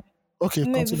 personally, though, Okay,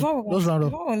 continue. Let's round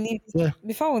up. Yeah.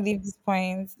 before we leave this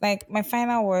point, like my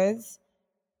final words,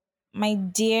 my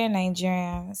dear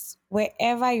Nigerians,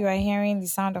 wherever you are hearing the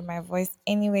sound of my voice,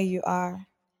 anywhere you are,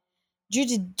 do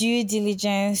the due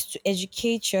diligence to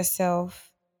educate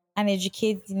yourself and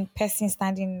educate the person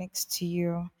standing next to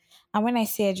you. And when I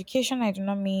say education, I do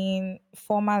not mean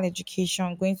formal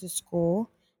education, going to school.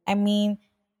 I mean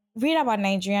read about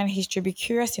Nigerian history, be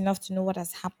curious enough to know what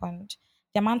has happened,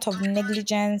 the amount of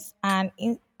negligence and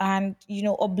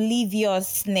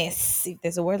obliviousness, if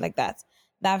there's a word like that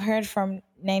I've heard from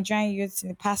Nigerian youths in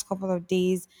the past couple of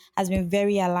days has been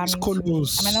very It's alarming to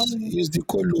me. I mean, not Colos. It's the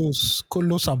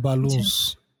Colos and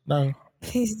balloons. Now,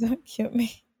 please don't kill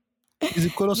me. it's the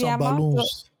Colos The and amount of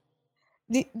balloons.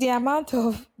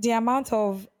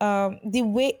 the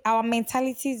way our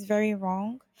mentality is very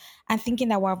wrong, and thinking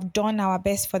that we have done our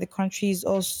best for the country is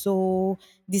also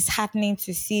disheartening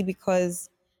to see because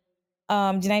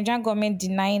the Nigerian government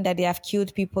denying that they have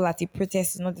killed people at a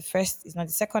protest is not the first, it's not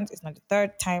the second, it's not the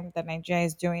third time that Nigeria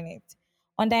is doing it.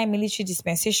 Under a military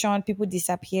dispensation, people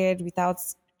disappeared without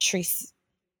trace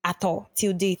at all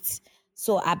till date.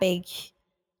 So I beg,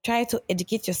 try to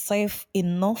educate yourself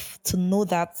enough to know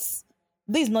that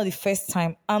this is not the first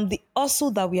time, and the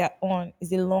hustle that we are on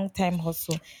is a long time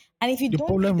hustle. And if you The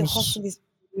don't think problem the is hustle is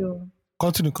real,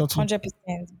 continue.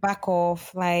 100% back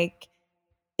off. Like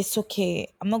it's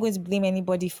okay. I'm not going to blame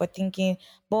anybody for thinking,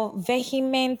 but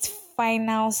vehement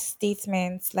final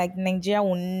statements like Nigeria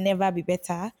will never be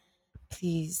better.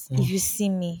 Please, if Mm. you see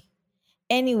me,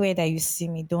 anywhere that you see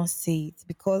me, don't say it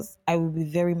because I will be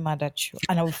very mad at you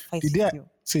and I will fight The day with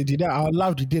you. I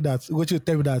laugh the day that what you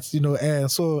tell me that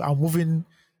so I'm moving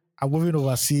No,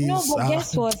 overseas. but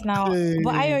guess what now?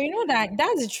 But Ayo, you know that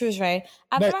that's the truth, right?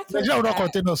 I've never told Nigeria you will not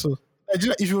that. contain us.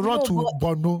 Nigeria, if you run No, to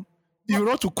Borno, if but you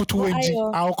run to but Kutuwenji,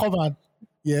 Ayo, I'll come and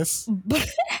yes. but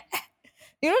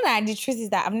you know that the truth is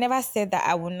that I've never said that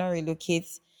I will not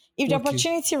relocate. If the Okay.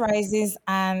 opportunity rises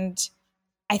and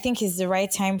I think it's the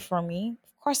right time for me,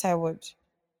 of course I would.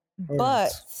 All right.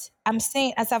 But I'm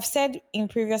saying, as I've said in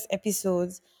previous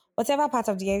episodes, whatever part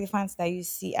of the elephant that you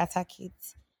see, attack it.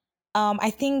 I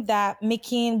think that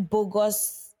making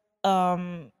bogus,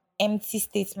 empty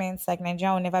statements like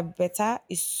Nigeria will never be better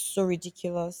is so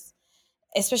ridiculous.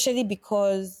 Especially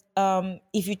because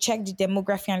if you check the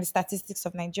demography and the statistics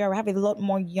of Nigeria, we have a lot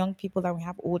more young people than we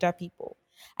have older people.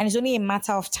 And it's only a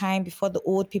matter of time before the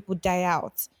old people die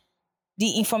out.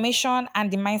 The information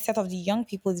and the mindset of the young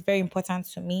people is very important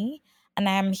to me, and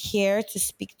I am here to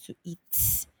speak to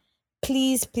it.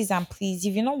 Please, please, and please,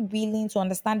 if you're not willing to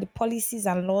understand the policies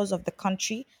and laws of the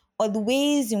country or the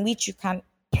ways in which you can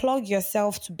plug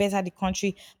yourself to better the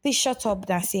country, please shut up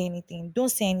and say anything. Don't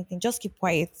say anything, just keep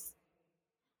quiet.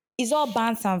 It's all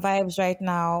bands and vibes right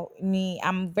now.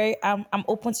 I'm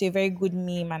open to a very good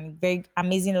meme and very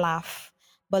amazing laugh.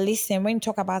 But listen, when you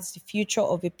talk about the future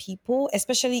of a people,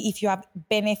 especially if you have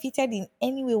benefited in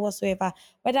any way whatsoever,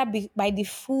 whether be by the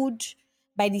food,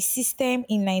 by the system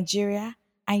in Nigeria,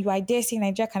 and you are there saying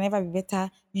Nigeria can never be better,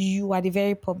 you are the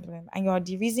very problem. And you are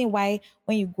the reason why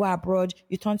when you go abroad,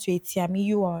 you turn to a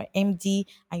TMU or MD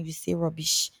and you say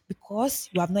rubbish because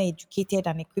you have not educated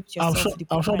and equipped yourself with the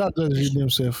I'm sure proper that's his real education. name,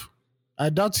 self. I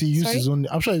doubt he used his Sorry? own.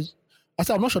 I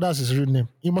said I'm not sure that's his real name.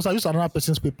 He must have used another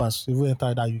person's papers if we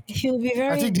enter that UK. He'll be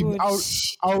I very think good.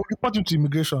 I'll report him to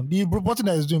immigration. The reporting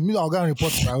that he's doing, me, I'll go and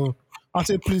report my own. I'll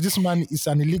say, please, this man is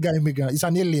an illegal immigrant. He's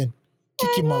an alien.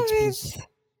 Kick I him out, love please. it.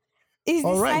 It's the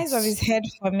All right. size of his head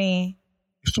for me.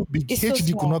 It's too big. It's so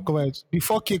HD could not small. cover it. The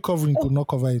 4K covering Oh, could not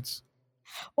cover it.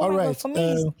 oh All my god, right. for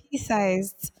me it's pea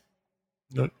sized.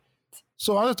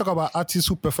 So I want to talk about artists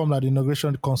who performed at the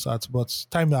inauguration concert, but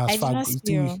time has I did far. not see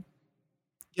you.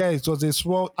 Yeah, it was a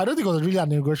small. I don't think it was really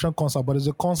an inauguration concert, but it's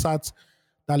a concert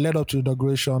that led up to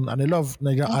inauguration, and a lot of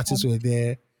Nigerian artists were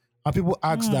there. And people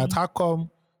asked that how come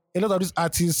a lot of these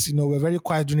artists, were very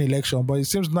quiet during the election, but it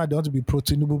seems now they want to be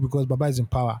pro-Tinubu because Baba is in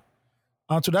power.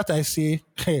 And to that I say,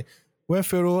 hey, when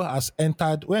Pharaoh has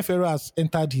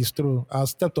entered his throne,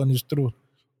 has stepped on his throne,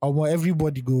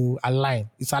 everybody go align.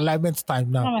 It's alignment time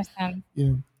I now. don't understand. You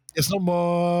know. It's no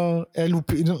more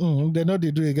LP. They know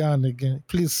they do again and again.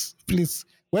 Please, please.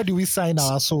 Where do we sign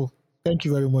our soul? Thank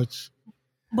you very much.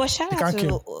 But shout They out can't care.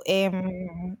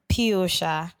 to Pio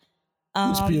Sha.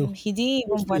 Who's Pio? He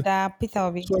didn't Who's even Pio? bother Peter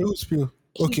Obi. Sorry, who's Pio?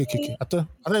 He Okay, okay, okay. did I thought you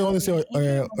Peter want to say Obi. He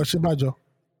didn't even, Oshibajo.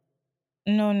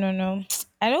 no, no, no.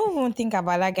 I don't even think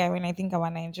about that guy when I think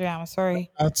about Nigeria. I'm sorry.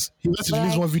 He wants to But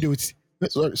release like, one video with.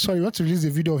 Sorry, he wants to release a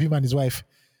video of him and his wife.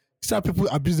 See how people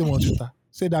abuse them on Twitter.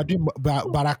 Say they're doing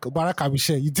Barack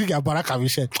Abishe. You think you're Barack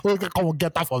Abishe? Okay, come on,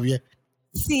 get that from here.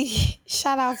 see,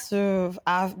 shout out to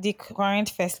the current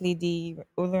first lady,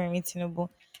 Oloremi Tinubu,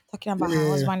 talking about her Yeah.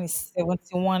 husband is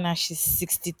 71 and she's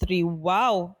 63.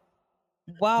 Wow.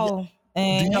 Yeah. Wow. Do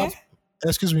you Eh? have?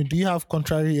 Excuse me. Do you have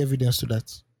contrary evidence to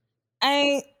that?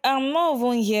 I am not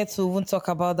even here to even talk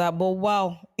about that, but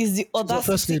wow, is the She's your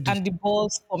first audacity lady. and the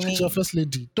balls for She's your me. first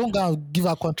lady. Don't go and give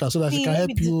her contract so that she See, can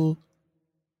help you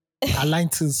align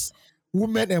things.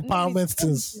 Women empowerment no be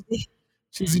things. today.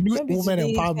 She's the new No be women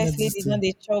today. empowerment First this lady don't thing.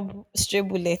 they chop stray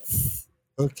bullets.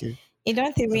 Okay. You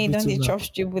don't think I me, beat don't you they now. chop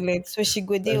stray bullets, so she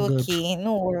go there Thank God. okay.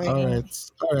 No All worry.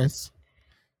 right. All right.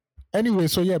 Anyway,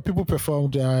 so yeah, people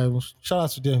performed. Shout out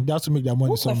to them. They have to make their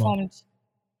money Who somehow. performed?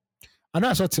 I know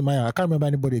I saw Timaya. I can't remember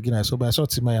anybody again I saw, but I saw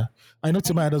Timaya. I know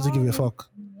Timaya doesn't give a Oh, fuck.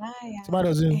 Timaya liar.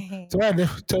 doesn't.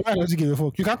 Timaya doesn't give a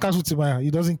fuck. You can't cancel Timaya. He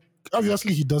doesn't.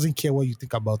 Obviously, he doesn't care what you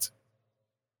think about it.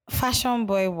 Fashion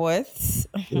boy, what?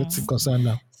 What's it concern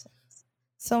now?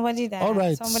 All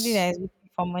right. Somebody that is looking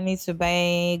for money to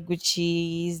buy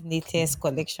Gucci's latest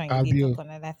collection. You did Abio. talk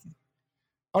on that.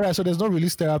 All right. So there's no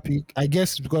release therapy. I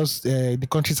guess because the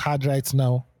country's hard right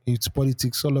now. It's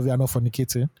politics. All of you are not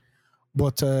fornicating.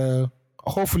 But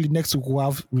hopefully next week we'll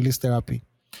have release therapy.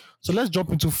 So let's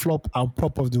jump into flop and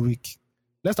prop of the week.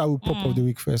 Let's start with prop of the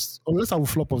week first. Or let's start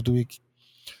with flop of the week.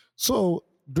 So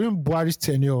during Buhari's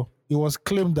tenure, it was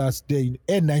claimed that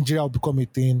Air Nigeria will become a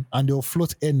thing and they'll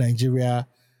float Air Nigeria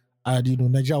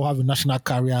and Nigeria will have a national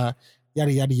carrier,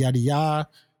 yada yada yada yada.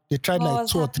 They tried I like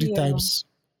was two or three happy. Oh. times.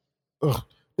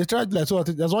 They tried like two or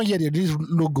three. There's one year they released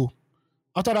logo.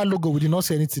 After that logo, we did not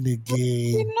see anything We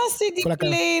did again. not see the Like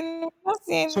plane. We did not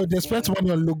see so they spent anything.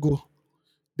 money on logo.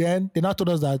 Then they now told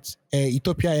us that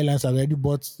Ethiopia Airlines had already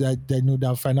bought that they know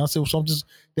they're financing something.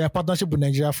 They are partnership with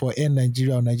Nigeria for Air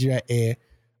Nigeria or Nigeria Air.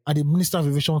 And the Minister of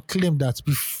Aviation claimed that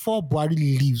before Buhari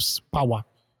leaves power,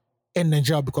 Air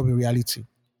Nigeria will become a reality.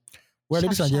 Well, Sharp,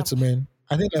 ladies and sharp. gentlemen,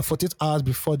 I think like 48 hours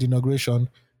before the inauguration,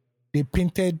 they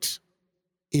painted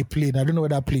a plane. I don't know where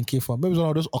that plane came from. Maybe it's one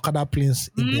of those Okada planes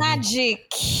in Benin.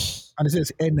 Magic. And it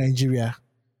says Air Nigeria.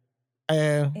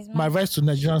 It's My magic. advice to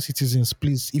Nigerian citizens,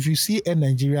 please, if you see Air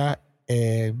Nigeria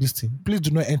this thing, please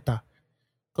do not enter.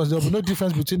 Because there will be no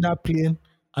difference between that plane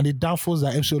and the downfalls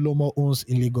that MC Olomo owns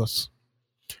in Lagos.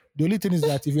 The only thing is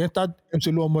that if you enter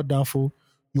MC Olomo downfall,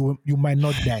 you might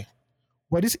not die.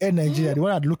 But this Air Nigeria, the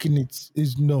one I'm looking at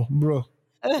is no, bro.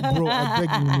 Bro, I'm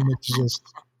begging you, in the name of Jesus.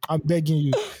 I'm begging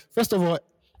you. First of all,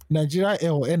 Nigeria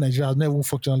Air or Air Nigeria has not even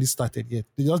functionally started yet.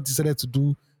 They just decided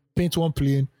to paint one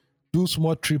plane, do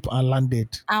small trip and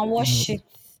landed. And wash it.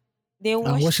 They And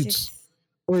wash washed it. it.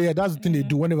 Oh yeah, that's the thing they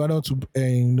do whenever they want to,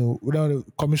 we want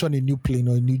to commission a new plane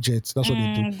or a new jet. That's what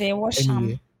they do. They wash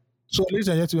Anyway, them. so ladies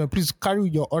and gentlemen, please carry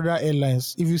your other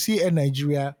airlines. If you see Air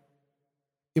Nigeria,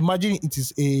 imagine it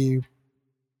is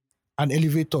an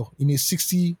elevator in a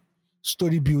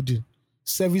 60-story building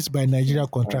serviced by Nigerian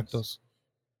contractors.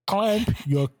 Climb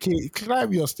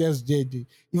your stairs there. If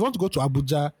you want to go to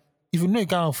Abuja, if you know you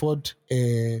can't afford,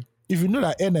 if you know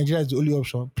that Air Nigeria is the only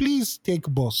option, please take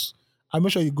bus and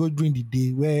make sure you go during the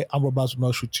day where armed robbers will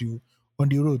not shoot you on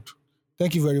the road.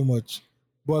 Thank you very much.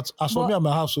 But as for me But and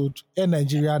my household, Air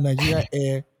Nigeria, Nigeria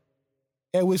Air,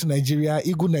 Airways Nigeria,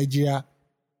 Eagle Nigeria,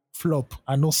 flop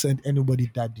and not send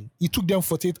anybody that day. It took them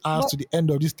 48 hours but to the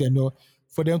end of this tenure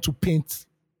for them to paint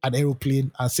an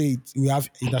aeroplane and say we have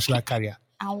a national carrier.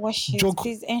 and wash it. Joke.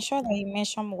 Please ensure that you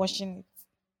mention washing it.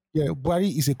 Yeah,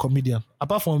 Buhari is a comedian.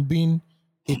 Apart from being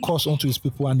a curse unto his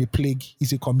people and a plague,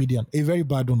 he's a comedian. A very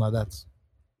bad one at that.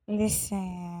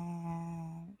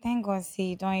 Listen, thank God say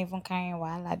you don't even carry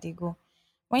wahala they go.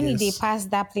 When they Yes. pass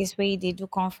that place where they do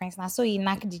conference now, so he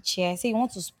knock the chair, say you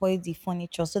want to spoil the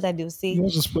furniture so that they'll He say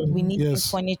wants to spend. we need new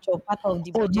Yes. furniture, part of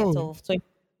the Oh budget no, of so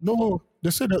no.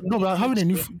 They said that we no, need we're new having a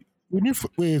new. chair. We need.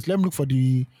 Wait, let me look for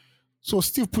the. So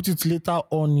Steve put it later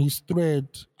on his thread.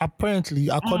 Apparently,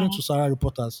 according to Sarah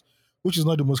Reporters, which is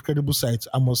not the most credible site,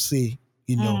 I must say,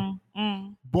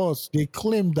 but they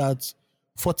claim that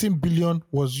 14 billion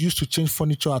was used to change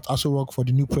furniture at Aso Rock for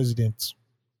the new president.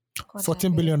 God,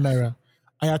 14 I billion beg. naira.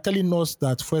 And you're telling us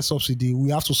that fuel subsidy,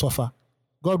 we have to suffer.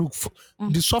 God will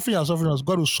the suffering you are suffering us,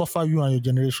 God will suffer you and your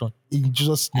generation in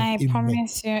Jesus' name. I Amen.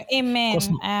 promise you. Because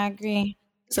Amen. I agree.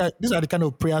 these are the kind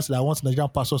of prayers that I want Nigerian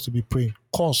pastors to be praying.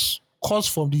 Cause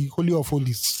from the Holy of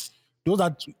Holies. Those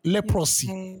that You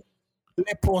leprosy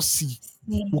will see,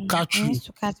 it catch you. needs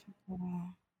to catch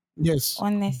people. Yes,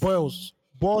 Honestly.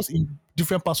 boils in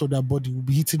different parts of their body will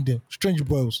be hitting them. Strange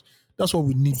boils. That's what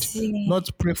we need. See, Not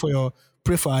pray for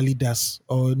our leaders.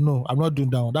 Or no, I'm not doing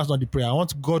that one. That's not the prayer. I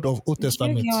want God of Old do you get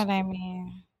Testament. what I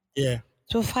mean? Yeah,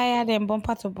 To fire them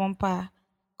bumper to bumper.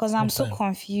 Because I'm one so time.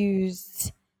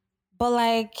 confused. But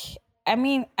like, I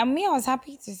was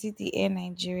happy to see the Air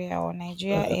Nigeria or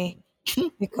Nigeria Air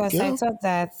because I Okay. thought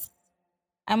that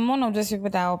I'm one of those people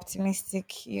that are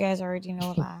optimistic. You guys already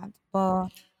know that. But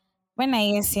when I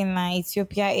hear saying that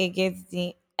Ethiopia Air gets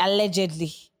the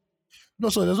allegedly, No,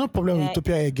 so there's no problem with like,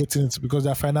 Ethiopia Air getting it because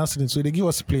they're financing it. So they give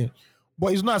us a plane.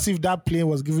 But it's not as if that plane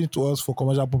was given to us for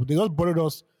commercial purpose. They just borrowed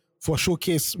us for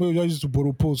showcase. Maybe we just used to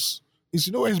borrow pose. It's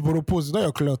you know where it's borrow pose, it's not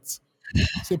your cloth.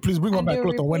 Say, please bring on and my they'll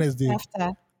cloth on replace it Wednesday.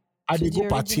 after And to they go the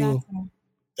party. original Oh. thing.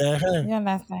 Uh-huh. You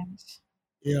understand?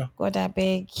 Yeah. God, I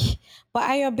beg. But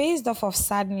are you based off of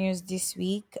sad news this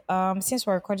week? Since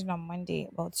we're recording on Monday,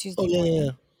 well, Oh Tuesday yeah, yeah,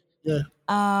 morning. yeah.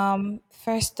 Yeah.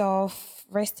 First off,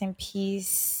 rest in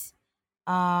peace,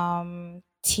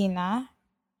 Tina.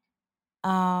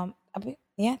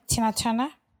 Yeah, Tina Turner.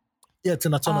 Yeah,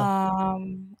 Tina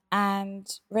Turner. And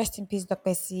rest in peace,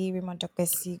 Dr. C, Raymond Dr.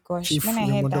 C. Gosh, Chief when I heard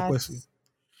Raymond that, Kwesi.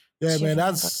 Yeah, Chief man,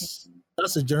 Raymond Dr.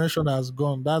 that's a generation that has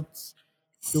gone. That's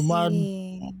the man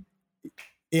See,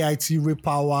 AIT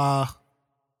Repower,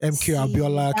 MK see,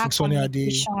 Abiola, King Dark Sonny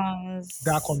Ade,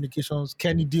 Dark Communications. Communications,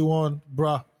 Kenny D1,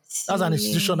 bruh. That's an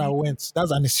institution that See, went.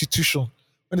 That's an institution.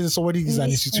 When they say somebody is an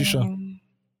institution, listen,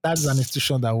 that is an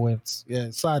institution that went. Yeah,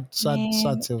 sad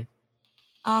man, tale.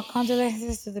 our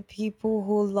condolences to the people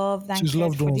who loved To and his cared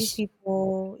loved for these ones.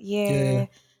 people. Yeah. Yeah,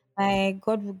 like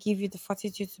God will give you the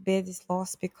fortitude to bear this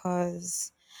loss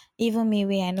because even me,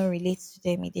 way I know relates to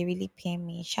them, they really pain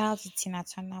me. Shout out to Tina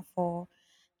Turner for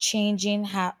changing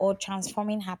her or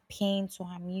transforming her pain to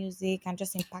her music and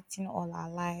just impacting all our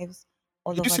lives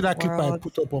all Did you over see the that clip I world.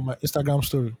 put up on my Instagram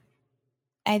story?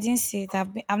 I didn't see it.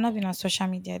 I've not been on social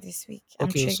media this week. I'm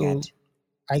Okay, so triggered.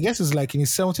 I guess it's like in his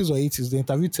 70s or 80s, they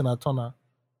interviewed Tina Turner.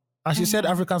 And she said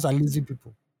Mm-hmm. Africans are lazy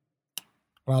people.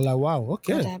 And I'm like, wow, God,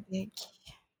 okay. I beg.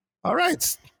 All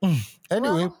right.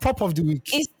 Anyway, Well, pop of the week.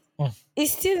 it's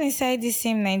it's still inside the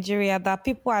same Nigeria that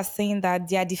people are saying that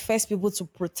they are the first people to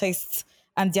protest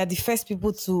and they are the first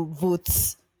people to vote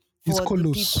It's for the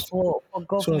people Colos. for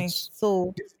government. Short.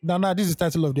 So Now, this is the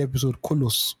title of the episode.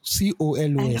 Colos.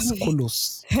 I Colos. love it.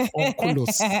 Colos. Or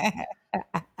Colos.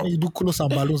 When you do Colos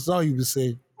and Balos, that's how you will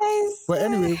say. I But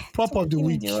anyway, swear, stop giving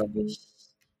me the rubbish.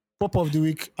 Prop of the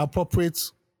week,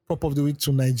 appropriate prop of the week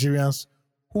to Nigerians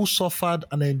who suffered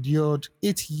and endured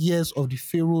 8 years of the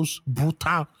Pharaoh's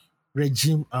brutal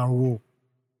regime and rule.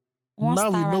 One Now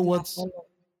star rather follow.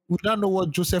 we now know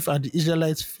what Joseph and the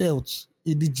Israelites felt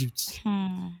in Egypt.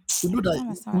 Hmm. That Don't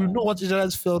understand we what know I what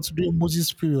Israelites felt during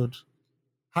Moses' period,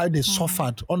 how they mean.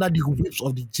 suffered under the whips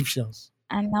of the Egyptians.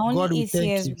 And now only God will 8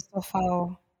 years thank we you. suffer.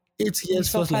 Oh. Eight We years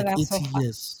feels suffer like that 80 suffer.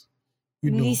 years.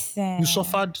 You Listen.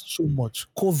 suffered so much.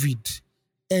 COVID,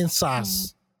 Hmm.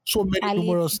 NSAS, so many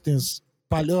numerous Palliative things.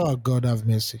 Oh God have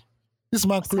mercy. This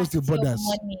man closed the scarcity of borders.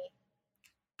 money.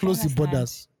 Do you Closed the understand?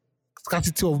 borders.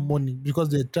 Scarcity of Hmm. money because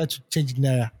they tried to change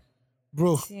naira.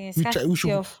 Bro, See, we scarcity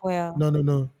should of fuel.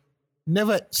 no.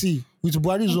 Never see with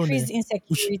Buhari's zone, Increased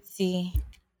insecurity.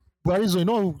 Buhari's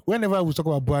zone, whenever we talk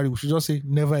about Buhari, we should just say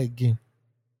never again.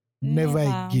 Never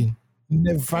Never. again.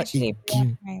 It's Never actually a prayer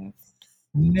again. point.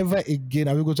 Never again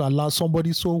are we going to allow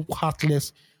somebody so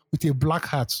heartless with a black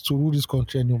heart to rule this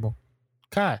country anymore.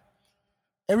 Kai,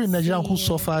 every Nigerian who See,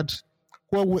 suffered,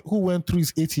 who went through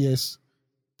his 8 years,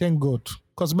 thank God.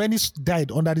 Because many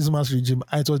died under this man's regime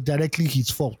and it was directly his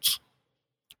fault.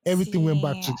 Everything went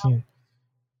back see, to him.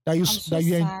 I'm so That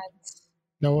you sad.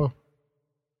 no,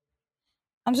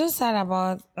 I'm so sad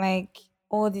about like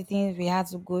all the things we had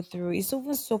to go through. It's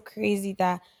even so crazy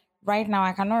that right now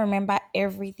I cannot remember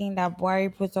everything that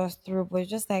Buhari put us through, but it's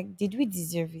just like, did we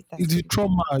deserve it it's as the people?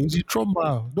 trauma. It's the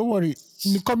trauma. Don't worry.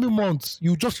 In the coming months,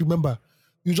 you just remember.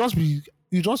 You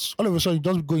just all of a sudden you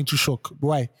just go into shock.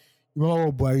 Why? Remember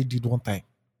what Buhari did one time.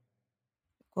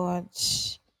 God.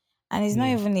 And it's not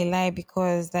Yeah. even a lie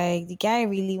because like the guy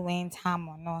really went ham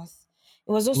on us.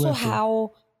 It was also Went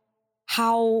to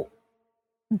how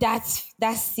that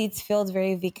seat felt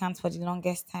very vacant for the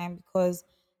longest time because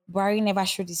Buhari never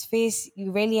showed his face.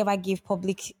 You rarely ever gave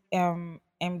public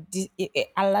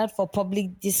allowed for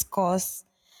public discourse.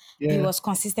 He Yeah. was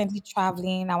consistently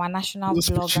traveling, our national Those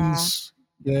blogger. speeches.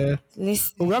 Yeah.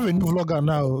 Oh, we have a new Listen, vlogger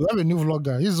now. We have a new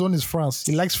vlogger. His own is France.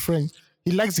 He likes French.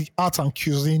 He likes the art and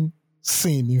cuisine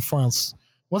scene in France.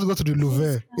 He wants to go to the this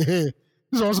Louvre.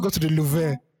 This one wants to go to the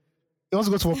Louvre. He wants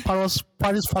to go to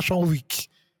Paris Fashion Week. He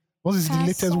wants to see the can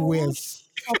latest someone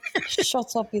wares.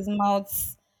 shut up his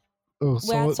mouth? Oh,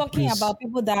 We are so talking please. about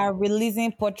people that are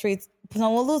releasing portraits.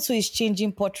 Someone who is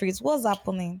changing portraits. What's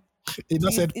happening? He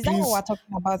just said, Is that what we're please.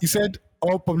 talking about He here? said,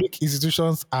 all public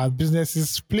institutions and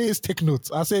businesses, please take note.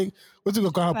 I say, what's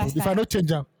going to Do you happen? If I understand? don't change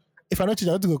them, what's going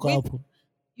to Wait, happen?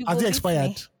 you Has go it beat expired?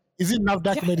 me. Is it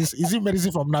NAFDAC medicine? Is it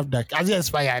medicine from NAFDAC? Has it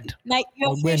expired? Like your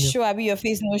Or face when you? show, I be your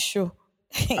face no show.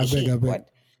 I beg, I beg. But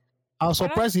I was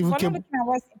surprised he even we're not came. looking at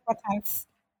what's important.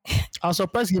 I was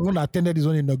surprised he even attended his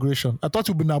own inauguration. I thought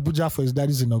he'd be in Abuja for his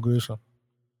daddy's inauguration.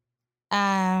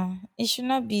 It should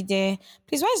not be there.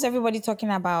 Please, why is everybody talking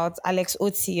about Alex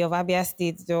Oti of Abia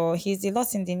State though? He's a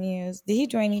lot in the news. Did he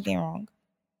do anything wrong?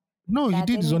 No, he That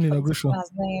did his any own politician inauguration. has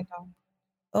done wrong?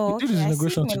 He Oh, did okay. his I see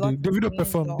inauguration him a lot today. in the Davido news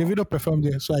performed. though. Davido performed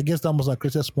there. So I guess that must have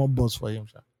created small buzz for him.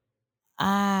 Sha.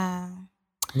 Ah.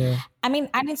 Yeah. I mean,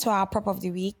 adding to our prop of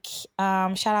the week,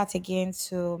 shout out again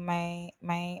to my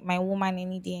woman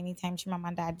any day, anytime,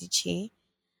 Chimamanda Adichie.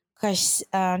 Because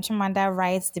Chimamanda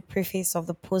writes the preface of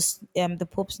the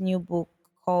Pope's new book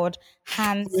called Oh,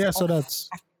 Hands yeah, I saw of. that.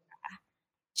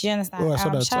 Do you Oh, understand? I saw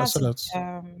that. I Shout out saw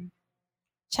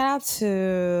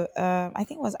to that. I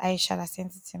think it was Aisha that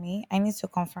sent it to me. I need to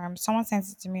confirm. Someone sent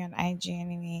it to me on IG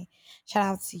anyway. Shout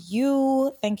out to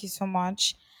you. Thank you so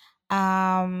much.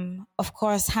 Of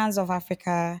course, Hands of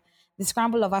Africa. The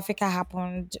scramble of Africa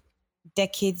happened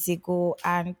decades ago,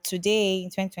 and today in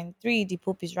 2023, the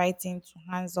Pope is writing to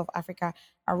Hands of Africa.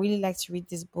 I really like to read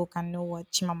this book and know what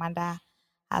Chimamanda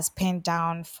has penned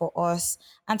down for us.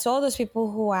 And to all those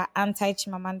people who are anti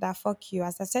Chimamanda, fuck you.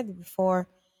 As I said before,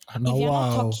 Now if you're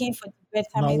not wow. talking for the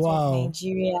Now betterment of wow.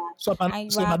 Nigeria So, and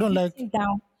you so if I are don't like, beating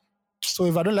down, so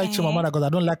if I don't like eh, Chimamanda because I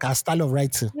don't like her style of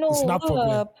writing, it's no, not hold problem.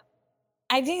 up.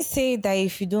 I didn't say that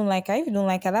if you don't like her, if you don't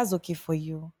like her, that's okay for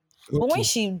you. But when Okay.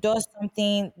 she does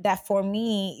something that for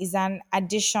me is an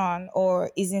addition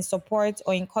or is in support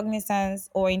or in cognizance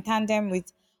or in tandem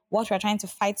with what we're trying to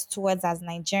fight towards as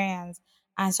Nigerians,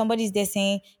 and somebody's there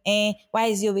saying, why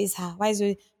is it always her? Why is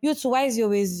it you too? Why is it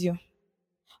always you?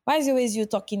 Why is it always you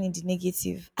talking in the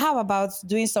negative? How about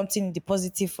doing something in the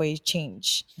positive for a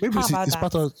change? Maybe How about it's that?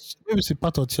 part of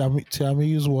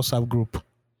Tiami's WhatsApp group.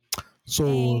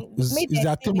 So Maybe is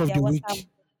I their stay team with of their the WhatsApp. week.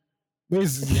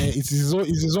 It's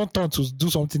his own turn to do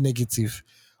something negative.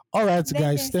 All right, Let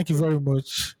guys, them thank you stay. very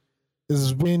much.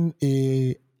 It's been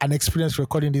an experience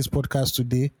recording this podcast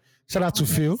today. Shout out to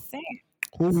Phil, 100%.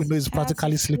 who we know is Shout out to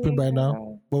practically sleeping by now,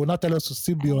 Phil. but will not tell us to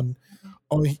still be I on,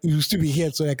 or you still be here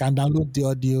so I can download the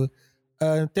audio.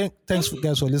 Thanks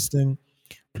guys for listening.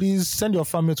 Please send your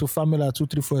family to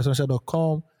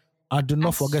family@234essential.com and do not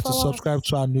and forget to subscribe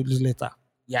to our newsletter.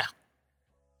 Yeah.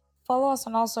 follow us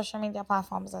on all social media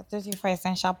platforms at 34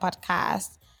 Essential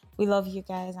Podcast. We love you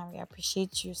guys and we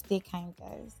appreciate you. Stay kind,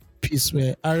 guys. Peace,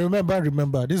 man. And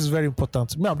remember, this is very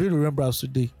important. Me, I'm doing remembrance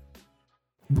today.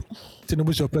 Tinubu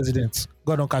is your president.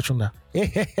 God don't catch you now.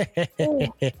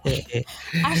 Oh,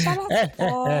 and shout out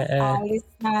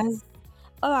to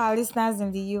all our listeners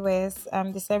in the US.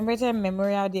 They celebrated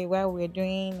Memorial Day where we're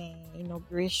doing an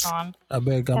inauguration. I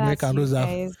beg Shout out America to and you those that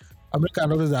guys. America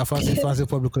and others that are fancy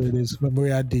public holidays,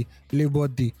 Memorial Day, Labor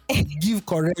Day. Give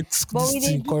correct But this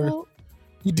thing, correct.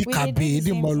 Idi we they do Kabe, the Idi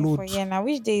same thing for Malud. here now.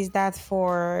 Which day is that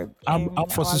for Armed our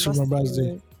Forces lost Remembrance Day,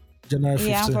 heroes? January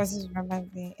Yeah, Armed 15th. Forces Remembrance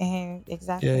Day. Yeah,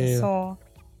 Exactly. yeah, yeah. So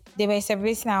they were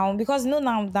celebrating now because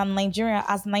now that Nigeria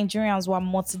as Nigerians were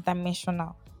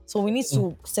multidimensional. So we need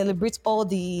to celebrate all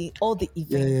the Yeah,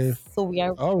 yeah. events. So All we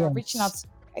are right. reaching out to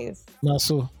you guys. Now,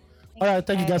 so, all Thank right. you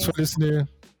Thank you guys for guys. listening.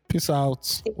 Peace out.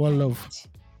 Stay One love. kind.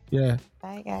 Yeah.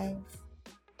 Bye guys.